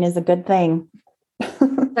shipping is a good thing.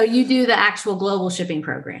 So you do the actual global shipping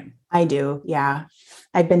program? I do. Yeah.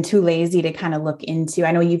 I've been too lazy to kind of look into.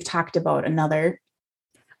 I know you've talked about another.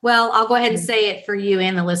 Well, I'll go ahead and say it for you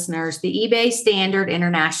and the listeners. The eBay Standard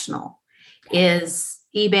International is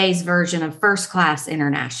eBay's version of First Class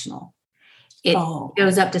International. It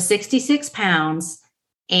goes up to 66 pounds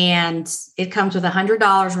and it comes with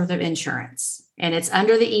 $100 worth of insurance, and it's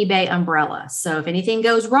under the eBay umbrella. So if anything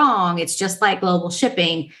goes wrong, it's just like global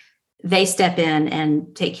shipping. They step in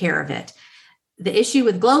and take care of it. The issue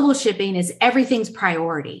with global shipping is everything's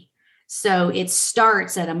priority. So it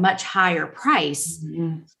starts at a much higher price.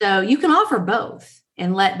 So you can offer both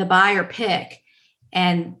and let the buyer pick.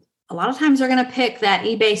 And a lot of times they're going to pick that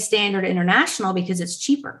eBay Standard International because it's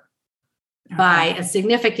cheaper by a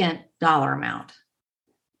significant dollar amount.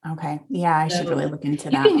 Okay. Yeah, I should really look into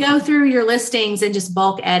that. You can go through your listings and just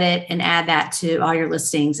bulk edit and add that to all your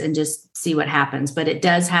listings and just see what happens. But it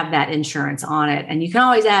does have that insurance on it. And you can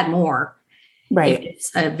always add more if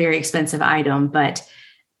it's a very expensive item. But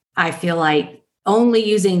I feel like only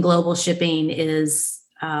using global shipping is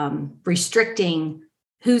restricting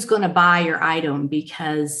who's going to buy your item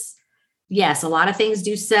because, yes, a lot of things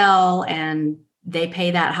do sell and they pay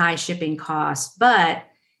that high shipping cost. But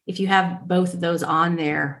if you have both of those on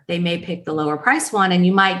there, they may pick the lower price one and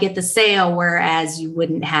you might get the sale, whereas you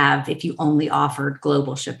wouldn't have if you only offered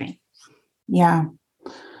global shipping. Yeah.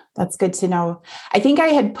 That's good to know. I think I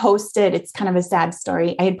had posted, it's kind of a sad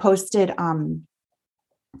story. I had posted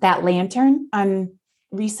that lantern on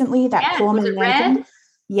recently, that Pullman lantern. Red?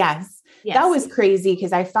 Yes. That was crazy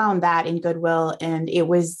because I found that in Goodwill and it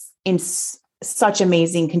was in such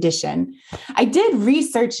amazing condition. I did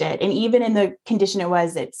research it, and even in the condition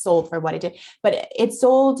it sold for what it did, but it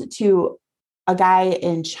sold to a guy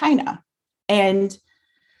in China, and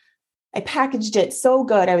I packaged it so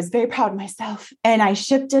good. I was very proud of myself, and I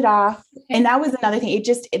shipped it off. And that was another thing.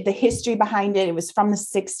 The history behind it, it was from the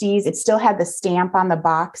 60s. It still had the stamp on the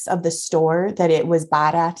box of the store that it was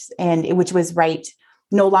bought at, which was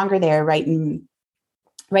no longer there, right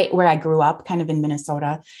where I grew up, kind of in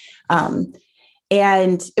Minnesota.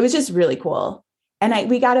 And it was just really cool. And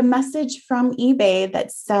we got a message from eBay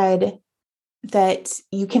that said that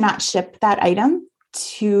you cannot ship that item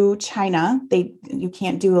to China. You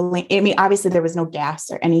can't do obviously there was no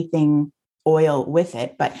gas or anything oil with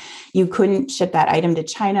it, but you couldn't ship that item to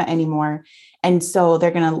China anymore. And so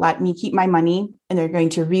they're going to let me keep my money and they're going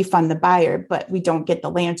to refund the buyer, but we don't get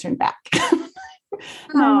the lantern back.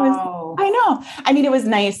 I know. I mean, it was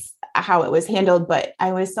nice how it was handled, but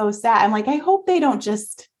I was so sad. I'm like, I hope they don't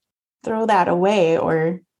just throw that away,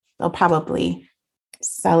 or they'll probably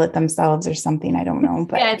sell it themselves or something. I don't know.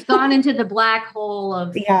 But it's gone into the black hole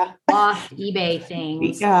of lost eBay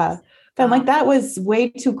things. Yeah. But I'm like, that was way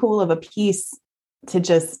too cool of a piece to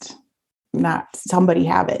just not somebody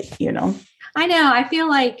have it, I know. I feel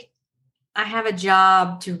like I have a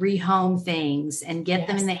job to rehome things and get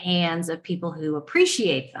them in Yes. the hands of people who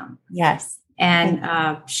appreciate them. Yes. And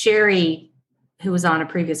Sherry, who was on a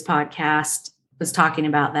previous podcast, was talking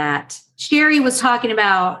about that. Sherry was talking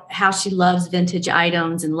about how she loves vintage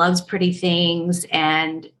items and loves pretty things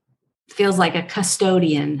and feels like a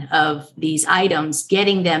custodian of these items,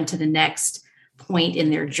 getting them to the next point in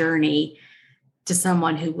their journey to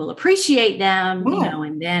someone who will appreciate them, you know,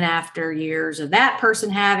 and then after years of that person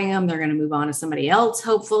having them, they're going to move on to somebody else,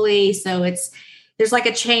 hopefully. So there's like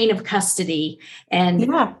a chain of custody,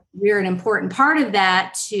 and we're an important part of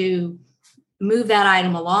that to move that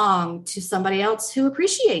item along to somebody else who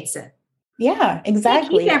appreciates it. Yeah,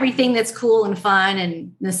 exactly. Keep everything that's cool and fun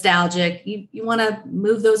and nostalgic. You want to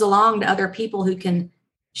move those along to other people who can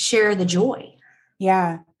share the joy.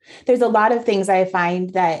 Yeah. There's a lot of things I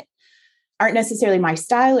find that aren't necessarily my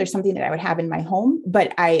style or something that I would have in my home,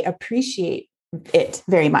 but I appreciate it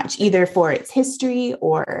very much, either for its history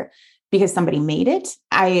or because somebody made it.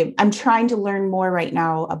 I'm trying to learn more right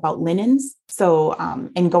now about linens. So,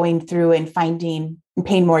 and going through and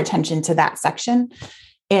paying more attention to that section.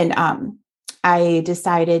 And I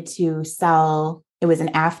decided to sell, it was an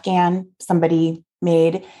Afghan somebody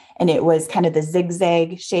made, and it was kind of the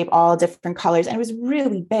zigzag shape, all different colors. And it was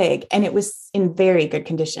really big and it was in very good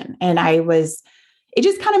condition. And it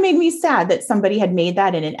just kind of made me sad that somebody had made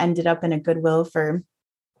that and it ended up in a Goodwill for,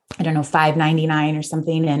 I don't know, $5.99 or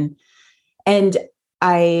something. And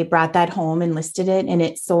I brought that home and listed it, and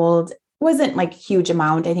it sold. It wasn't like a huge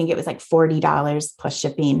amount. I think it was like $40 plus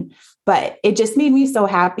shipping, but it just made me so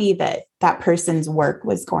happy that that person's work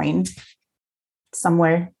was going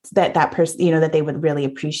somewhere that person, you know, that they would really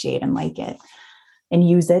appreciate and like it and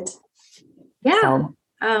use it. Yeah. So.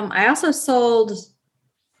 I also sold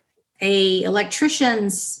a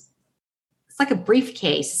electrician's, it's like a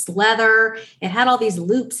briefcase. It's leather. It had all these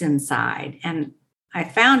loops inside, and I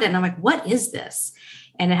found it and I'm like, what is this?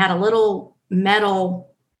 And it had a little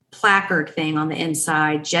metal placard thing on the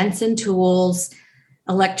inside, Jensen Tools,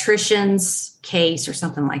 electrician's case or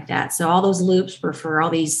something like that. So all those loops were for all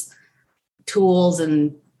these tools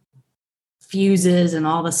and fuses and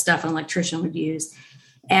all the stuff an electrician would use.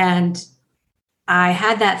 And I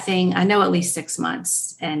had that thing, I know, at least 6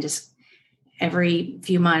 months, and just every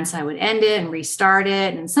few months I would end it and restart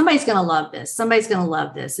it. And somebody's going to love this. Somebody's going to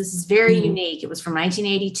love this. This is very unique. It was from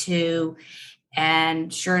 1982.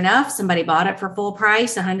 And sure enough, somebody bought it for full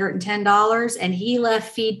price, $110. And he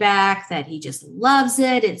left feedback that he just loves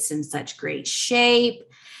it. It's in such great shape.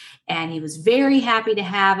 And he was very happy to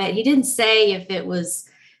have it. He didn't say if it was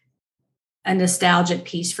a nostalgic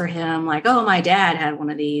piece for him, like, oh, my dad had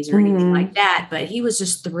one of these or anything like that. But he was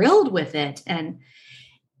just thrilled with it. And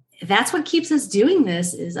that's what keeps us doing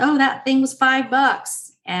this is, oh, that thing was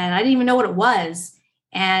 $5 and I didn't even know what it was.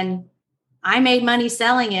 And I made money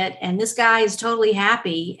selling it. And this guy is totally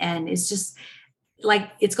happy. And it's just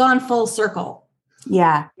like, it's gone full circle.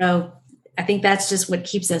 Yeah. So I think that's just what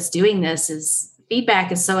keeps us doing this is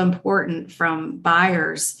feedback is so important from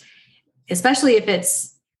buyers, especially if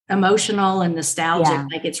it's emotional and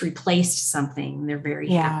nostalgic, like it's replaced something. They're very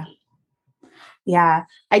happy. Yeah.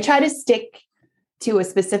 I try to stick to a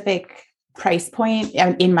specific price point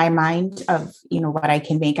in my mind of, you know, what I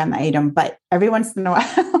can make on the item, but every once in a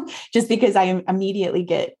while, just because I immediately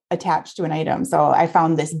get attached to an item. So I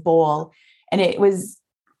found this bowl and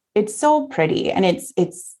it's so pretty, and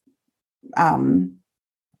it's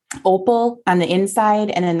opal on the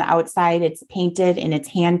inside, and then the outside it's painted and it's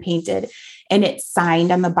hand painted and it's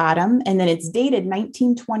signed on the bottom, and then it's dated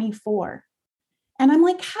 1924. And I'm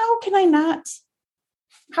like, how can I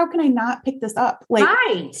not pick this up? Like,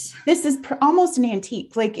 this is almost an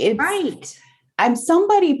antique. Like, it's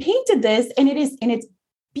somebody painted this, and it is in its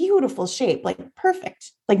beautiful shape, like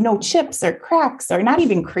perfect, like no chips or cracks or not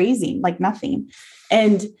even crazy, like nothing.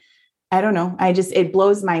 And I don't know. It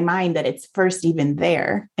blows my mind that it's first even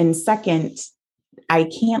there. And second, I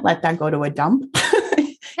can't let that go to a dump,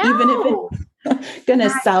 even if it's going to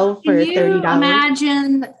sell for $30. Can you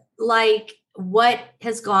imagine like what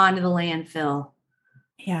has gone to the landfill?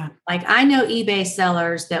 Yeah. Like I know eBay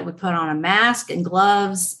sellers that would put on a mask and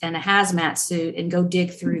gloves and a hazmat suit and go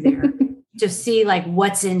dig through there to see like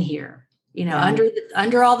what's in here, you know,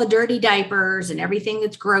 under all the dirty diapers and everything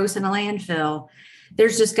that's gross in a landfill.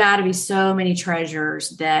 There's just got to be so many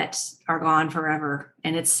treasures that are gone forever.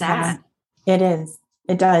 And it's sad. It is.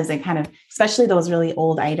 It does. It kind of, especially those really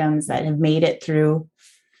old items that have made it through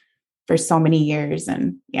for so many years.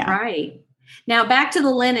 And Right. Now back to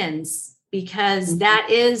the linens, because that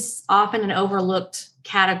is often an overlooked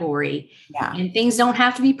category. Yeah. And things don't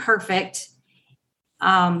have to be perfect.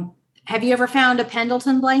 Have you ever found a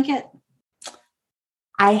Pendleton blanket?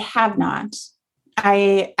 I have not.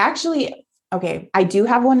 I actually, okay, I do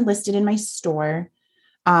have one listed in my store,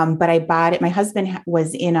 but I bought it. My husband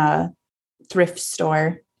was in a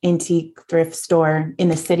antique thrift store in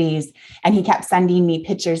the cities, and he kept sending me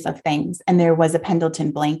pictures of things. And there was a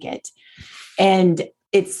Pendleton blanket, and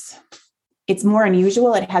it's more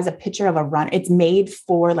unusual. It has a picture of a run. It's made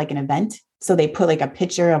for like an event. So they put like a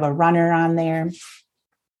picture of a runner on there.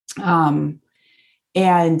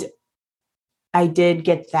 And I did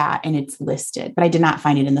get that, and it's listed, but I did not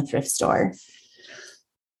find it in the thrift store.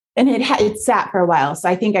 And it sat for a while. So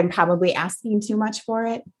I think I'm probably asking too much for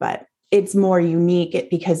it, but it's more unique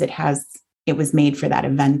because it was made for that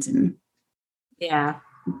event. And yeah,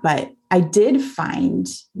 but I did find,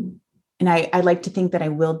 and I like to think that I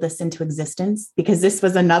willed this into existence, because this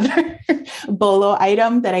was another Bolo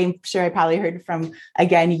item that I'm sure I probably heard from,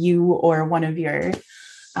 again, you or one of your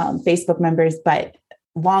Facebook members, but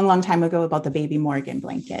long time ago, about the baby Morgan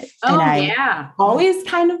blanket. Oh, and I yeah. always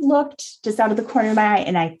kind of looked just out of the corner of my eye,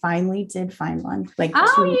 and I finally did find one. Like,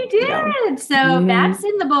 oh, you did. Ago. So that's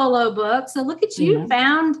in the Bolo book. So look at you,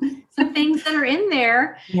 found some things that are in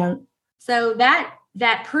there. Yeah. So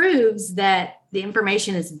that proves that the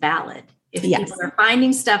information is valid. If people are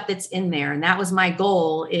finding stuff that's in there, and that was my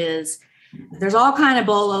goal, is there's all kind of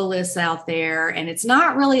Bolo lists out there, and it's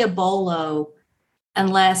not really a Bolo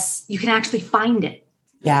unless you can actually find it.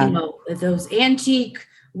 Yeah. You know, those antique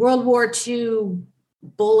World War II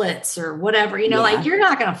bullets or whatever, like you're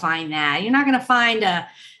not going to find that. You're not going to find a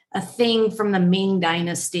thing from the Ming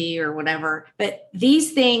Dynasty or whatever. But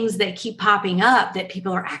these things that keep popping up that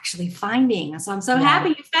people are actually finding. So I'm so happy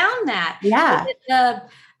you found that. Yeah. Was it the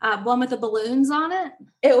one with the balloons on it?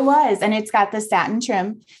 It was. And it's got the satin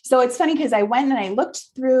trim. So it's funny because I went and I looked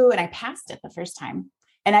through and I passed it the first time.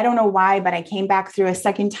 And I don't know why, but I came back through a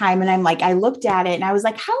second time, and I'm like, I looked at it and I was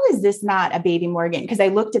like, how is this not a baby Morgan? Because I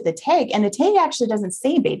looked at the tag, and the tag actually doesn't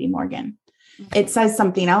say baby Morgan. It says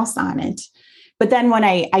something else on it. But then when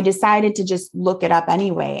I decided to just look it up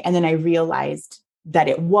anyway, and then I realized that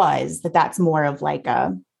that's more of like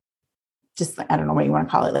I don't know what you want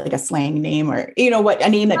to call it, like a slang name, or, what a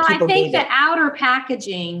name that people I think gave the it. outer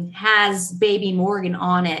packaging has baby Morgan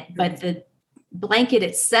on it, but the blanket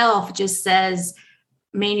itself just says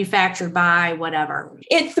manufactured by whatever.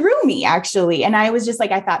 It threw me, actually. And I was just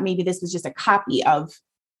like, I thought maybe this was just a copy of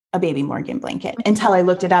a baby Morgan blanket, until I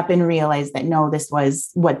looked it up and realized that no, this was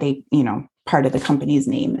what they, part of the company's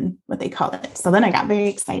name and what they call it. So then I got very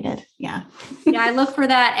excited. Yeah. Yeah. I look for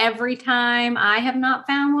that every time. I have not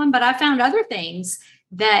found one, but I found other things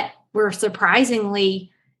that were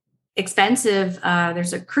surprisingly expensive.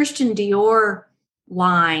 There's a Christian Dior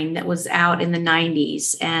line that was out in the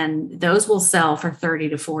 90s, and those will sell for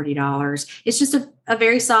 $30 to $40. It's just a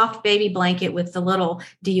very soft baby blanket with the little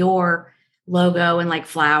Dior logo and like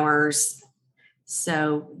flowers.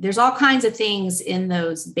 So there's all kinds of things in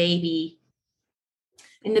those baby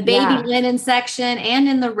linen section, and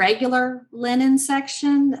in the regular linen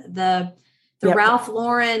section, the Ralph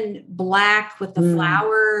Lauren black with the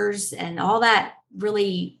flowers and all that.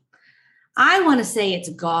 Really, I want to say it's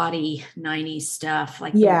gaudy 90s stuff,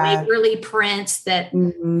 like the Waverly prints that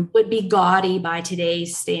would be gaudy by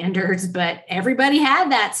today's standards, but everybody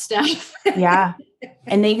had that stuff. Yeah.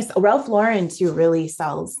 And Ralph Lauren too really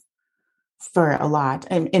sells for a lot,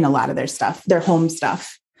 in a lot of their stuff, their home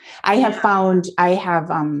stuff. I have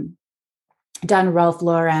done Ralph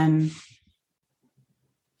Lauren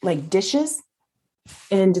like dishes.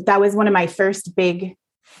 And that was one of my first bigger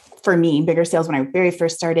sales when I very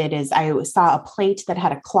first started. Is I saw a plate that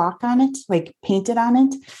had a clock on it, like painted on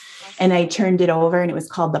it. And I turned it over, and it was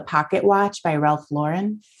called the Pocket Watch by Ralph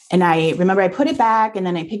Lauren. And I remember I put it back, and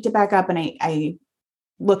then I picked it back up, and I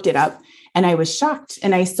looked it up, and I was shocked.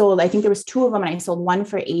 And I think there was two of them, and I sold one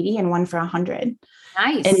for $80 and one for $100.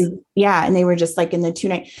 Nice. And they were just like in the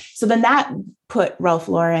 $290. So then that put Ralph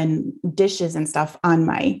Lauren dishes and stuff on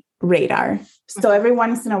my radar. So every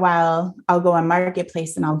once in a while, I'll go on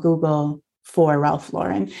Marketplace and I'll Google for Ralph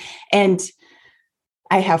Lauren. And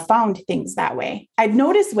I have found things that way. I've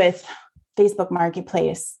noticed with Facebook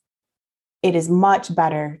Marketplace, it is much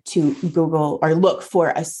better to Google or look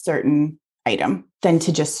for a certain item than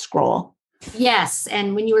to just scroll. Yes.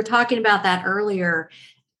 And when you were talking about that earlier,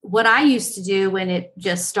 what I used to do when it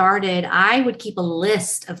just started, I would keep a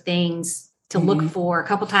list of things to look for a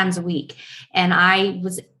couple times a week. And I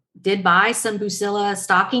did buy some Bucilla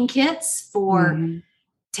stocking kits for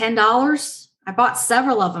 $10. I bought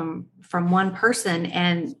several of them from one person,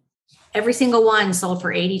 and every single one sold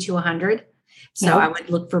for $80 to $100. So I would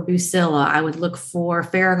look for Bucilla. I would look for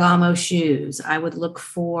Ferragamo shoes. I would look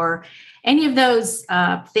for any of those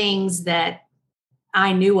things that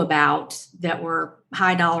I knew about that were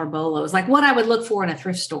high dollar bolos, like what I would look for in a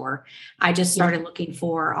thrift store. I just started looking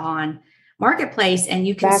for on Marketplace, and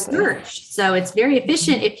you can search. So it's very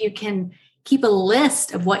efficient if you can keep a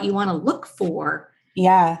list of what you want to look for.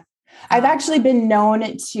 Yeah. I've actually been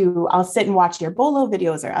known to, I'll sit and watch your bolo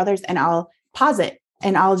videos or others, and I'll pause it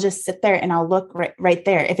and I'll just sit there and I'll look right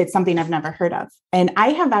there if it's something I've never heard of. And I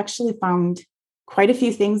have actually found quite a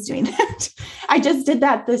few things doing that. I just did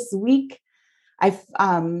that this week. I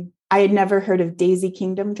had never heard of Daisy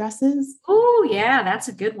Kingdom dresses. Oh yeah, that's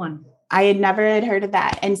a good one. I had never heard of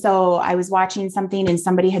that. And so I was watching something and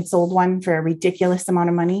somebody had sold one for a ridiculous amount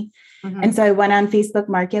of money. Mm-hmm. And so I went on Facebook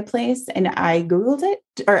Marketplace and I Googled it,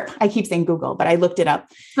 or I keep saying Google, but I looked it up.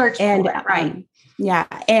 Search for it, right. Yeah.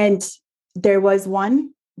 And there was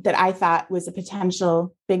one that I thought was a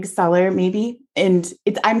potential big seller, maybe. And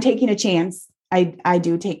I'm taking a chance. I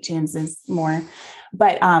do take chances more,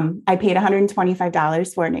 but I paid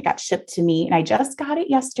 $125 for it and it got shipped to me and I just got it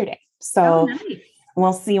yesterday. So nice.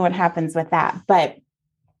 We'll see what happens with that. But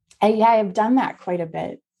I've done that quite a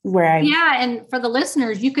bit and for the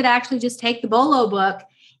listeners, you could actually just take the bolo book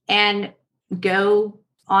and go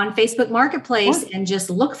on Facebook Marketplace and just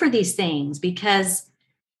look for these things because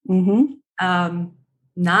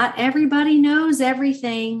not everybody knows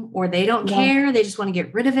everything, or they don't care. They just want to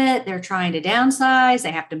get rid of it. They're trying to downsize.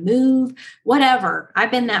 They have to move, whatever.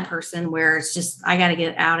 I've been that person where it's just, I got to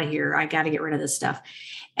get out of here. I got to get rid of this stuff.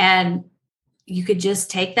 And you could just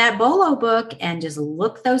take that bolo book and just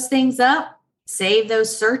look those things up, save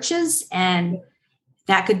those searches. And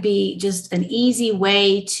that could be just an easy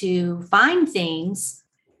way to find things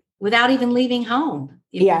without even leaving home.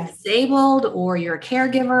 If you're disabled or you're a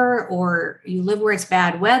caregiver or you live where it's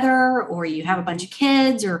bad weather or you have a bunch of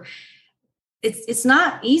kids, or it's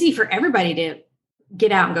not easy for everybody to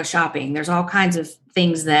get out and go shopping. There's all kinds of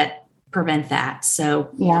things that prevent that.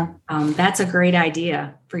 So that's a great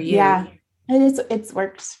idea for you. Yeah. And it's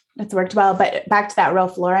worked well. But back to that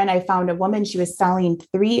Ralph Lauren, I found a woman, she was selling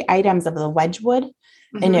 3 items of the Wedgwood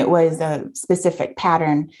and it was a specific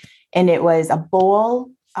pattern, and it was a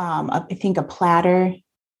bowl, I think a platter,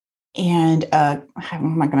 and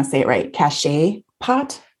I'm not going to say it right, cachet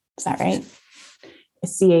pot. Is that right?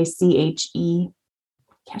 CACHE,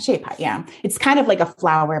 cachet pot. Yeah. It's kind of like a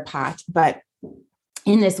flower pot, but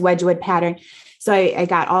in this Wedgwood pattern. So I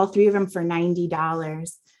got all 3 of them for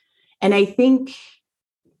 $90. And I think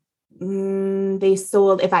they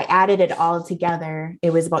sold, if I added it all together,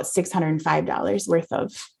 it was about $605 worth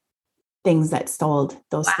of things that sold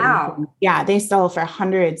those things. Yeah, they sold for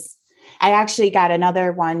hundreds. I actually got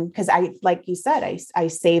another one because like you said, I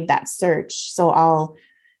saved that search. So I'll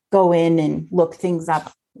go in and look things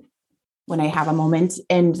up when I have a moment.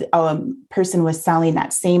 And a person was selling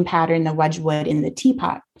that same pattern, the Wedgwood in the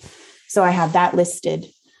teapot. So I have that listed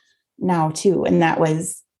now too. And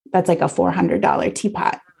that's like a $400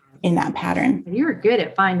 teapot in that pattern. You were good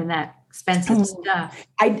at finding that expensive stuff.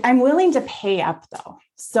 I'm willing to pay up though.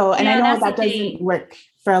 So, and I know that doesn't work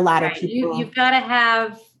for a lot of people. You've got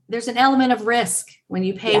to there's an element of risk when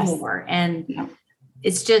you pay more. And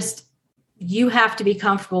it's just, you have to be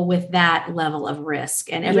comfortable with that level of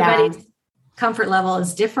risk, and everybody's comfort level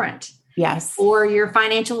is different. Yes. Or your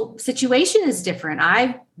financial situation is different.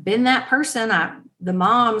 I've been that person. The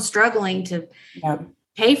mom struggling to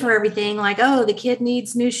pay for everything, like, oh, the kid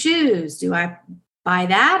needs new shoes. Do I buy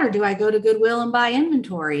that, or do I go to Goodwill and buy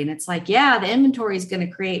inventory? And it's like, the inventory is going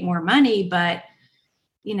to create more money, but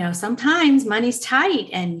sometimes money's tight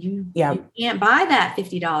and you can't buy that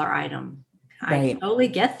 $50 item. Right. I totally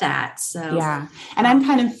get that. So, and I'm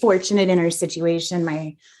kind of fortunate in our situation.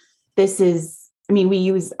 We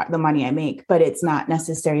use the money I make, but it's not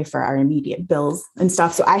necessary for our immediate bills and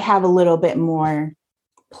stuff. So I have a little bit more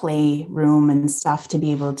play room and stuff to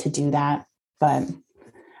be able to do that. But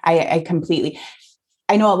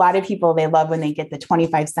I know a lot of people, they love when they get the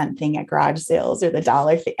 25-cent thing at garage sales or the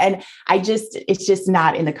 $1 thing. And it's just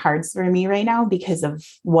not in the cards for me right now because of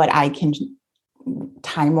what I can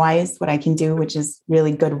time-wise, what I can do, which is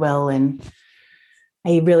really Goodwill. And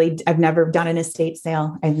I've never done an estate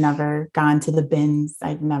sale. I've never gone to the bins.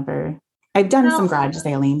 I've done some garage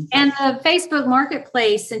saling. And the Facebook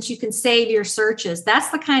Marketplace, since you can save your searches, that's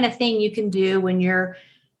the kind of thing you can do when you're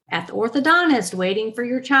at the orthodontist waiting for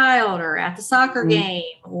your child, or at the soccer game,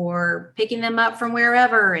 or picking them up from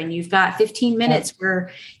wherever. And you've got 15 minutes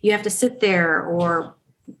where you have to sit there, or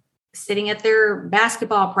sitting at their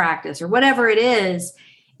basketball practice, or whatever it is.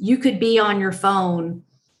 You could be on your phone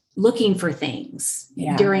looking for things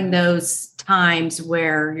during those times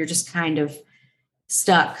where you're just kind of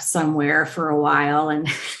stuck somewhere for a while. And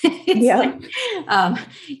Yeah.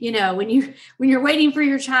 when you're waiting for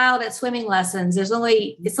your child at swimming lessons, it's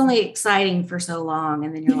only exciting for so long.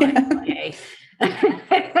 And then you're like, okay,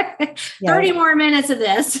 30 more minutes of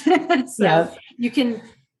this. So you can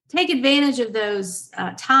take advantage of those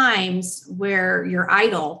times where you're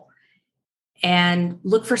idle and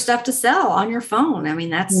look for stuff to sell on your phone. I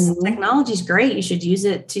mean, technology is great. You should use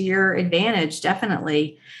it to your advantage,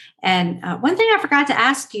 definitely. And one thing I forgot to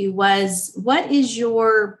ask you was, what is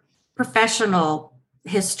your professional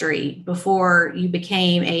history before you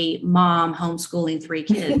became a mom homeschooling 3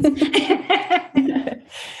 kids?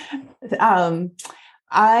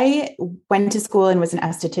 I went to school and was an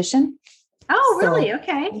esthetician. Oh, really?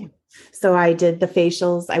 Okay. So I did the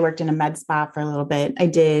facials. I worked in a med spa for a little bit. I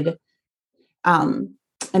did, and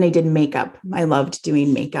I did makeup. I loved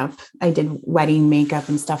doing makeup. I did wedding makeup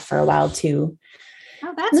and stuff for a while too.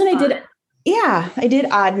 Oh, that's fun. I did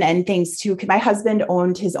odd and end things too. My husband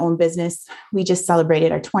owned his own business. We just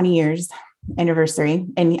celebrated our 20 years anniversary.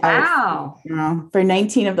 And wow. For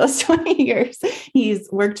 19 of those 20 years, he's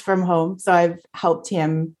worked from home. So I've helped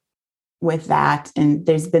him with that. And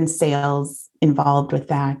there's been sales involved with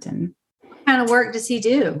that. And what kind of work does he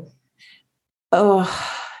do? So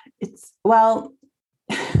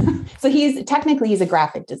he's a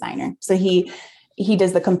graphic designer. So he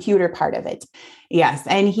does the computer part of it. Yes.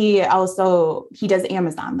 And he does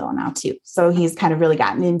Amazon though now too. So he's kind of really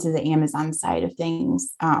gotten into the Amazon side of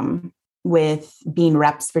things, with being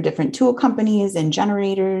reps for different tool companies and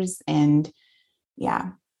generators. And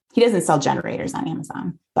he doesn't sell generators on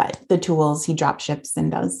Amazon, but the tools he drop ships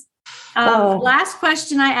and does. Last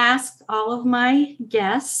question I ask all of my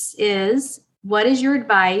guests is, what is your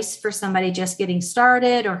advice for somebody just getting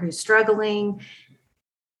started or who's struggling?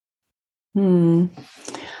 I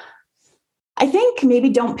think maybe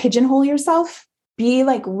don't pigeonhole yourself. Be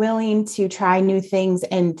willing to try new things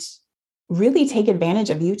and really take advantage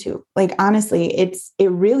of YouTube. Honestly, it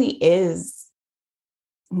really is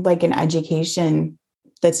like an education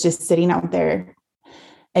that's just sitting out there.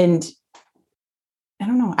 And I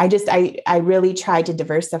don't know. I really try to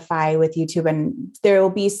diversify with YouTube, and there will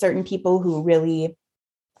be certain people who really,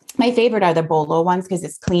 my favorite are the Bolo ones because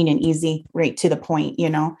it's clean and easy, right to the point,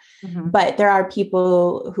 but there are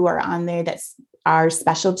people who are on there that's our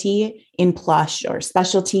specialty in plush or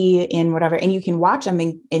specialty in whatever, and you can watch them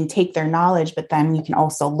and take their knowledge, but then you can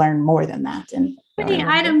also learn more than that. And how many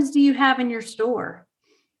items do you have in your store?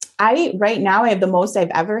 Right now I have the most I've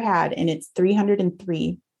ever had, and it's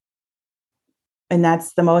 303. And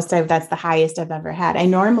that's that's the highest I've ever had. I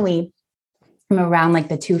normally am around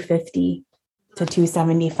the 250 to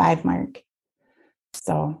 275 mark.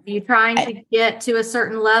 So are you trying to get to a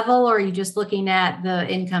certain level, or are you just looking at the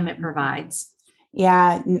income it provides?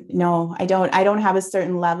 Yeah, no, I don't have a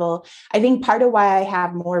certain level. I think part of why I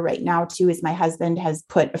have more right now too is my husband has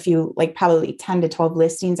put a few, probably 10 to 12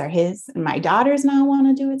 listings are his, and my daughters now want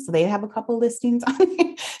to do it. So they have a couple listings on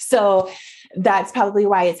it. So that's probably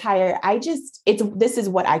why it's higher. This is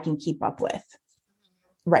what I can keep up with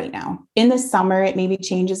right now. In the summer, it maybe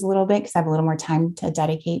changes a little bit because I have a little more time to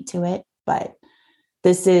dedicate to it. But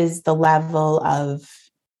this is the level of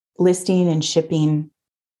listing and shipping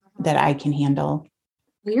that I can handle.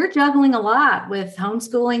 Well, you're juggling a lot with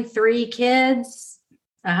homeschooling 3 kids,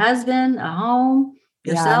 a husband, a home,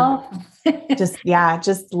 yourself. Just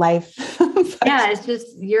life. It's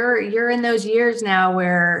just, you're in those years now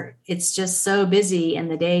where it's just so busy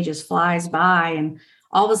and the day just flies by, and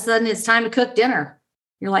all of a sudden it's time to cook dinner.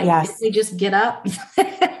 You're like, Did we just get up?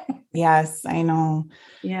 Yes, I know.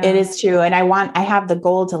 Yeah. It is true. And I have the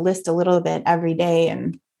goal to list a little bit every day,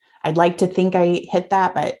 and I'd like to think I hit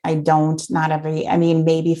that, but I don't,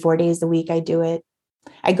 maybe 4 days a week I do it.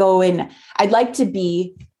 I go in,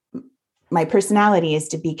 my personality is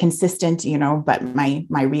to be consistent, but my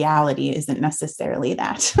reality isn't necessarily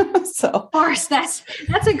that. So of course, that's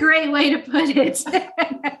a great way to put it.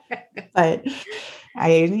 But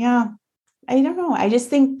I don't know. I just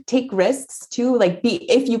think take risks too,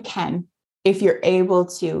 if you're able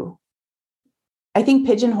to. I think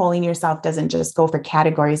pigeonholing yourself doesn't just go for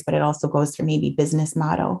categories, but it also goes for maybe business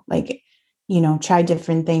model, try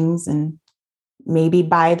different things and maybe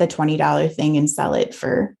buy the $20 thing and sell it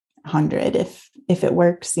for $100. If it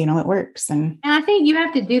works, it works. And I think you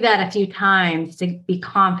have to do that a few times to be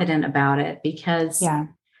confident about it, because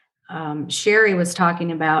Sherry was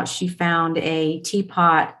talking about, she found a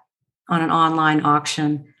teapot on an online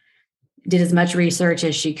auction, did as much research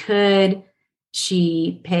as she could.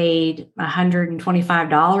 She paid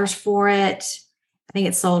 $125 for it. I think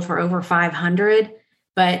it sold for over $500.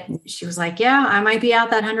 But she was like, yeah, I might be out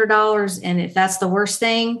that $100. And if that's the worst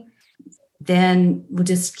thing, then we'll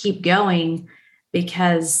just keep going,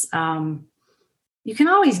 because you can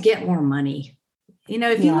always get more money.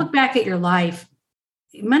 If you look back at your life,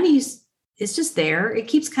 money is just there. It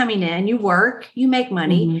keeps coming in. You work, you make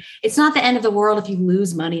money. Mm-hmm. It's not the end of the world if you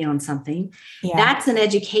lose money on something. Yeah. That's an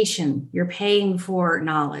education. You're paying for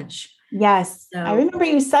knowledge. Yes. So, I remember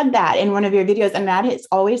you said that in one of your videos, and that has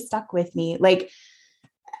always stuck with me. Like,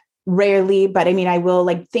 rarely, but I mean, I will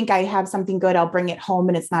think I have something good. I'll bring it home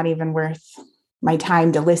and it's not even worth my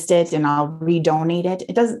time to list it, and I'll redonate it.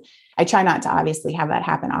 It doesn't, I try not to obviously have that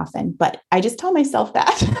happen often, but I just tell myself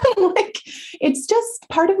that it's just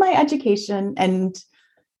part of my education, and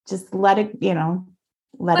just let it go.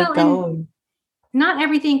 Not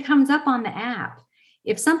everything comes up on the app.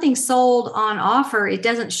 If something's sold on offer, it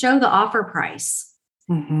doesn't show the offer price.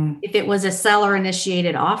 Mm-hmm. If it was a seller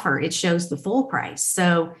initiated offer, it shows the full price.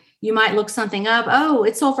 So you might look something up. Oh,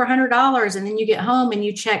 it sold for $100. And then you get home and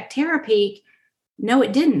you check Terapeak. No,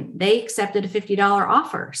 it didn't. They accepted a $50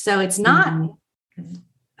 offer. So it's not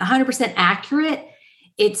 100% accurate.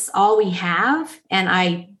 It's all we have. And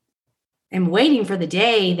I am waiting for the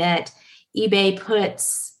day that eBay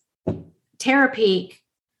puts Terapeak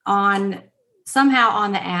somehow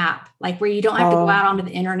on the app, like where you don't have to go out onto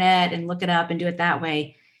the internet and look it up and do it that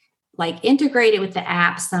way. Like, integrate it with the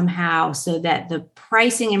app somehow so that the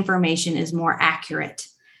pricing information is more accurate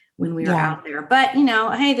when we are out there. But,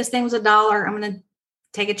 hey, this thing was $1. I'm going to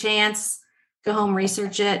take a chance, go home,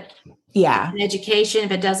 research it. Yeah. An education.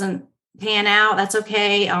 If it doesn't pan out, that's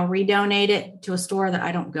okay. I'll redonate it to a store that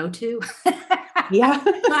I don't go to. Yeah.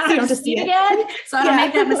 So I don't have to see it again. So I don't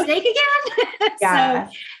make that mistake again. Yeah.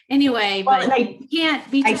 So anyway, but you can't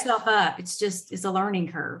beat yourself up. It's a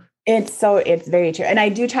learning curve. It's very true. And I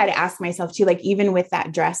do try to ask myself too, even with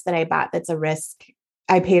that dress that I bought, that's a risk.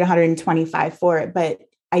 I paid $125 for it, but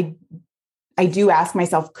I do ask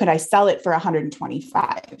myself, could I sell it for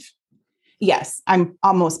 $125? Yes. I'm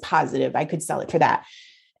almost positive I could sell it for that.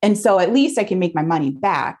 And so at least I can make my money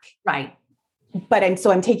back. Right. But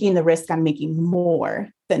I'm taking the risk on making more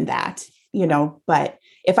than that, but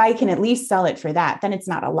if I can at least sell it for that, then it's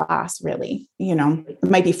not a loss, really. It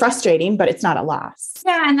might be frustrating, but it's not a loss.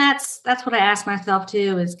 Yeah. And that's what I ask myself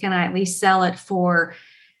too, is can I at least sell it for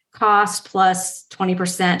cost plus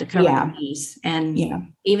 20% to cover the fees? And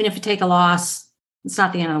even if you take a loss, it's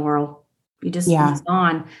not the end of the world. You just move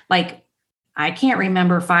on. Like, I can't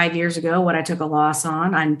remember 5 years ago what I took a loss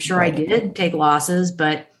on. I'm sure I did take losses,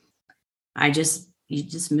 but you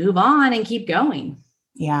just move on and keep going.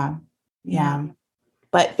 Yeah.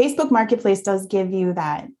 But Facebook Marketplace does give you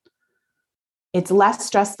that. It's less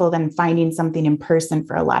stressful than finding something in person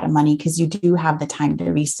for a lot of money, because you do have the time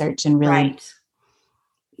to research and really.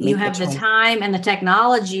 You have the time and the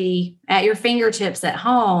technology at your fingertips at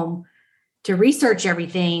home to research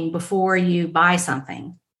everything before you buy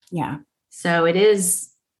something. Yeah. So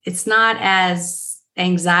it's not as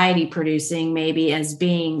anxiety producing maybe as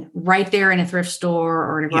being right there in a thrift store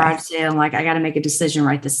or in a garage sale. Like, I got to make a decision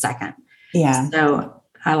right this second. Yeah. So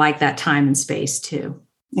I like that time and space too.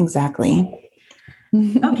 Exactly.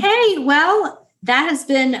 Okay. Well, that has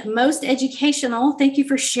been most educational. Thank you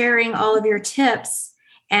for sharing all of your tips,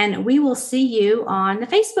 and we will see you on the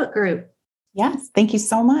Facebook group. Yes. Thank you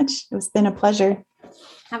so much. It's been a pleasure.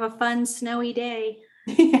 Have a fun snowy day.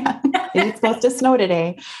 Yeah. It's supposed to snow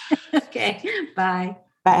today. Okay. Bye.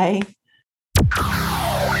 Bye.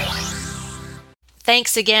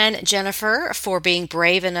 Thanks again, Jennifer, for being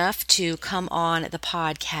brave enough to come on the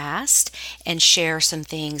podcast and share some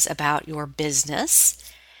things about your business.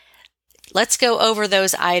 Let's go over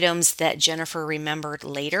those items that Jennifer remembered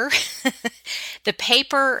later. The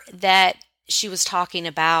paper that she was talking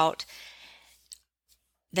about,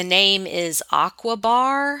 the name is Aqua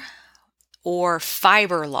Bar or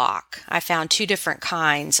Fiber Lock. I found 2 different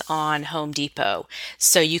kinds on Home Depot,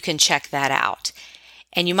 so you can check that out.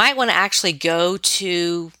 And you might want to actually go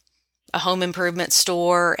to a home improvement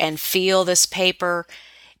store and feel this paper,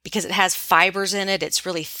 because it has fibers in it. It's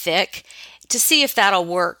really thick, to see if that'll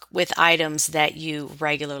work with items that you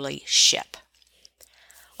regularly ship.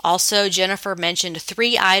 Also, Jennifer mentioned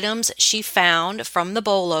 3 items she found from the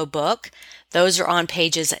Bolo book. Those are on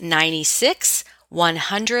pages 96,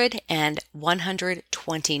 100, and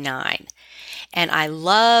 129. And I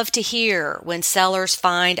love to hear when sellers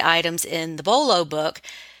find items in the Bolo book,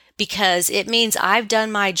 because it means I've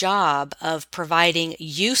done my job of providing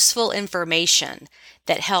useful information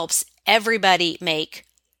that helps everybody make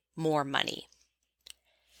more money.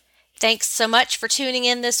 Thanks so much for tuning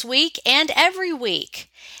in this week and every week.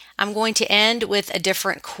 I'm going to end with a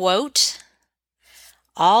different quote.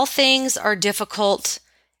 All things are difficult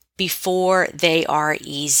before they are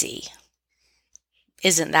easy.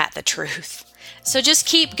 Isn't that the truth? So just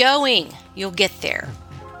keep going. You'll get there.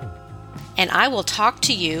 And I will talk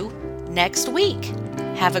to you next week.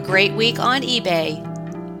 Have a great week on eBay.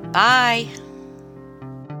 Bye.